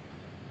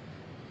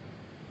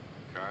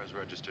 Car's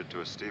registered to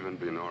a Stephen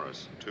B.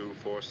 Norris,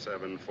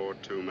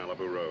 24742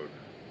 Malibu Road.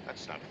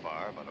 That's not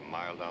far, about a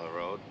mile down the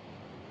road.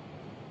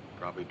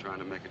 Probably trying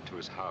to make it to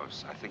his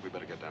house. I think we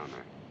better get down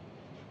there.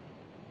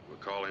 We'll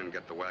call in and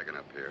get the wagon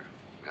up here.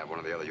 Have one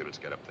of the other units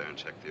get up there and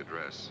check the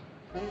address.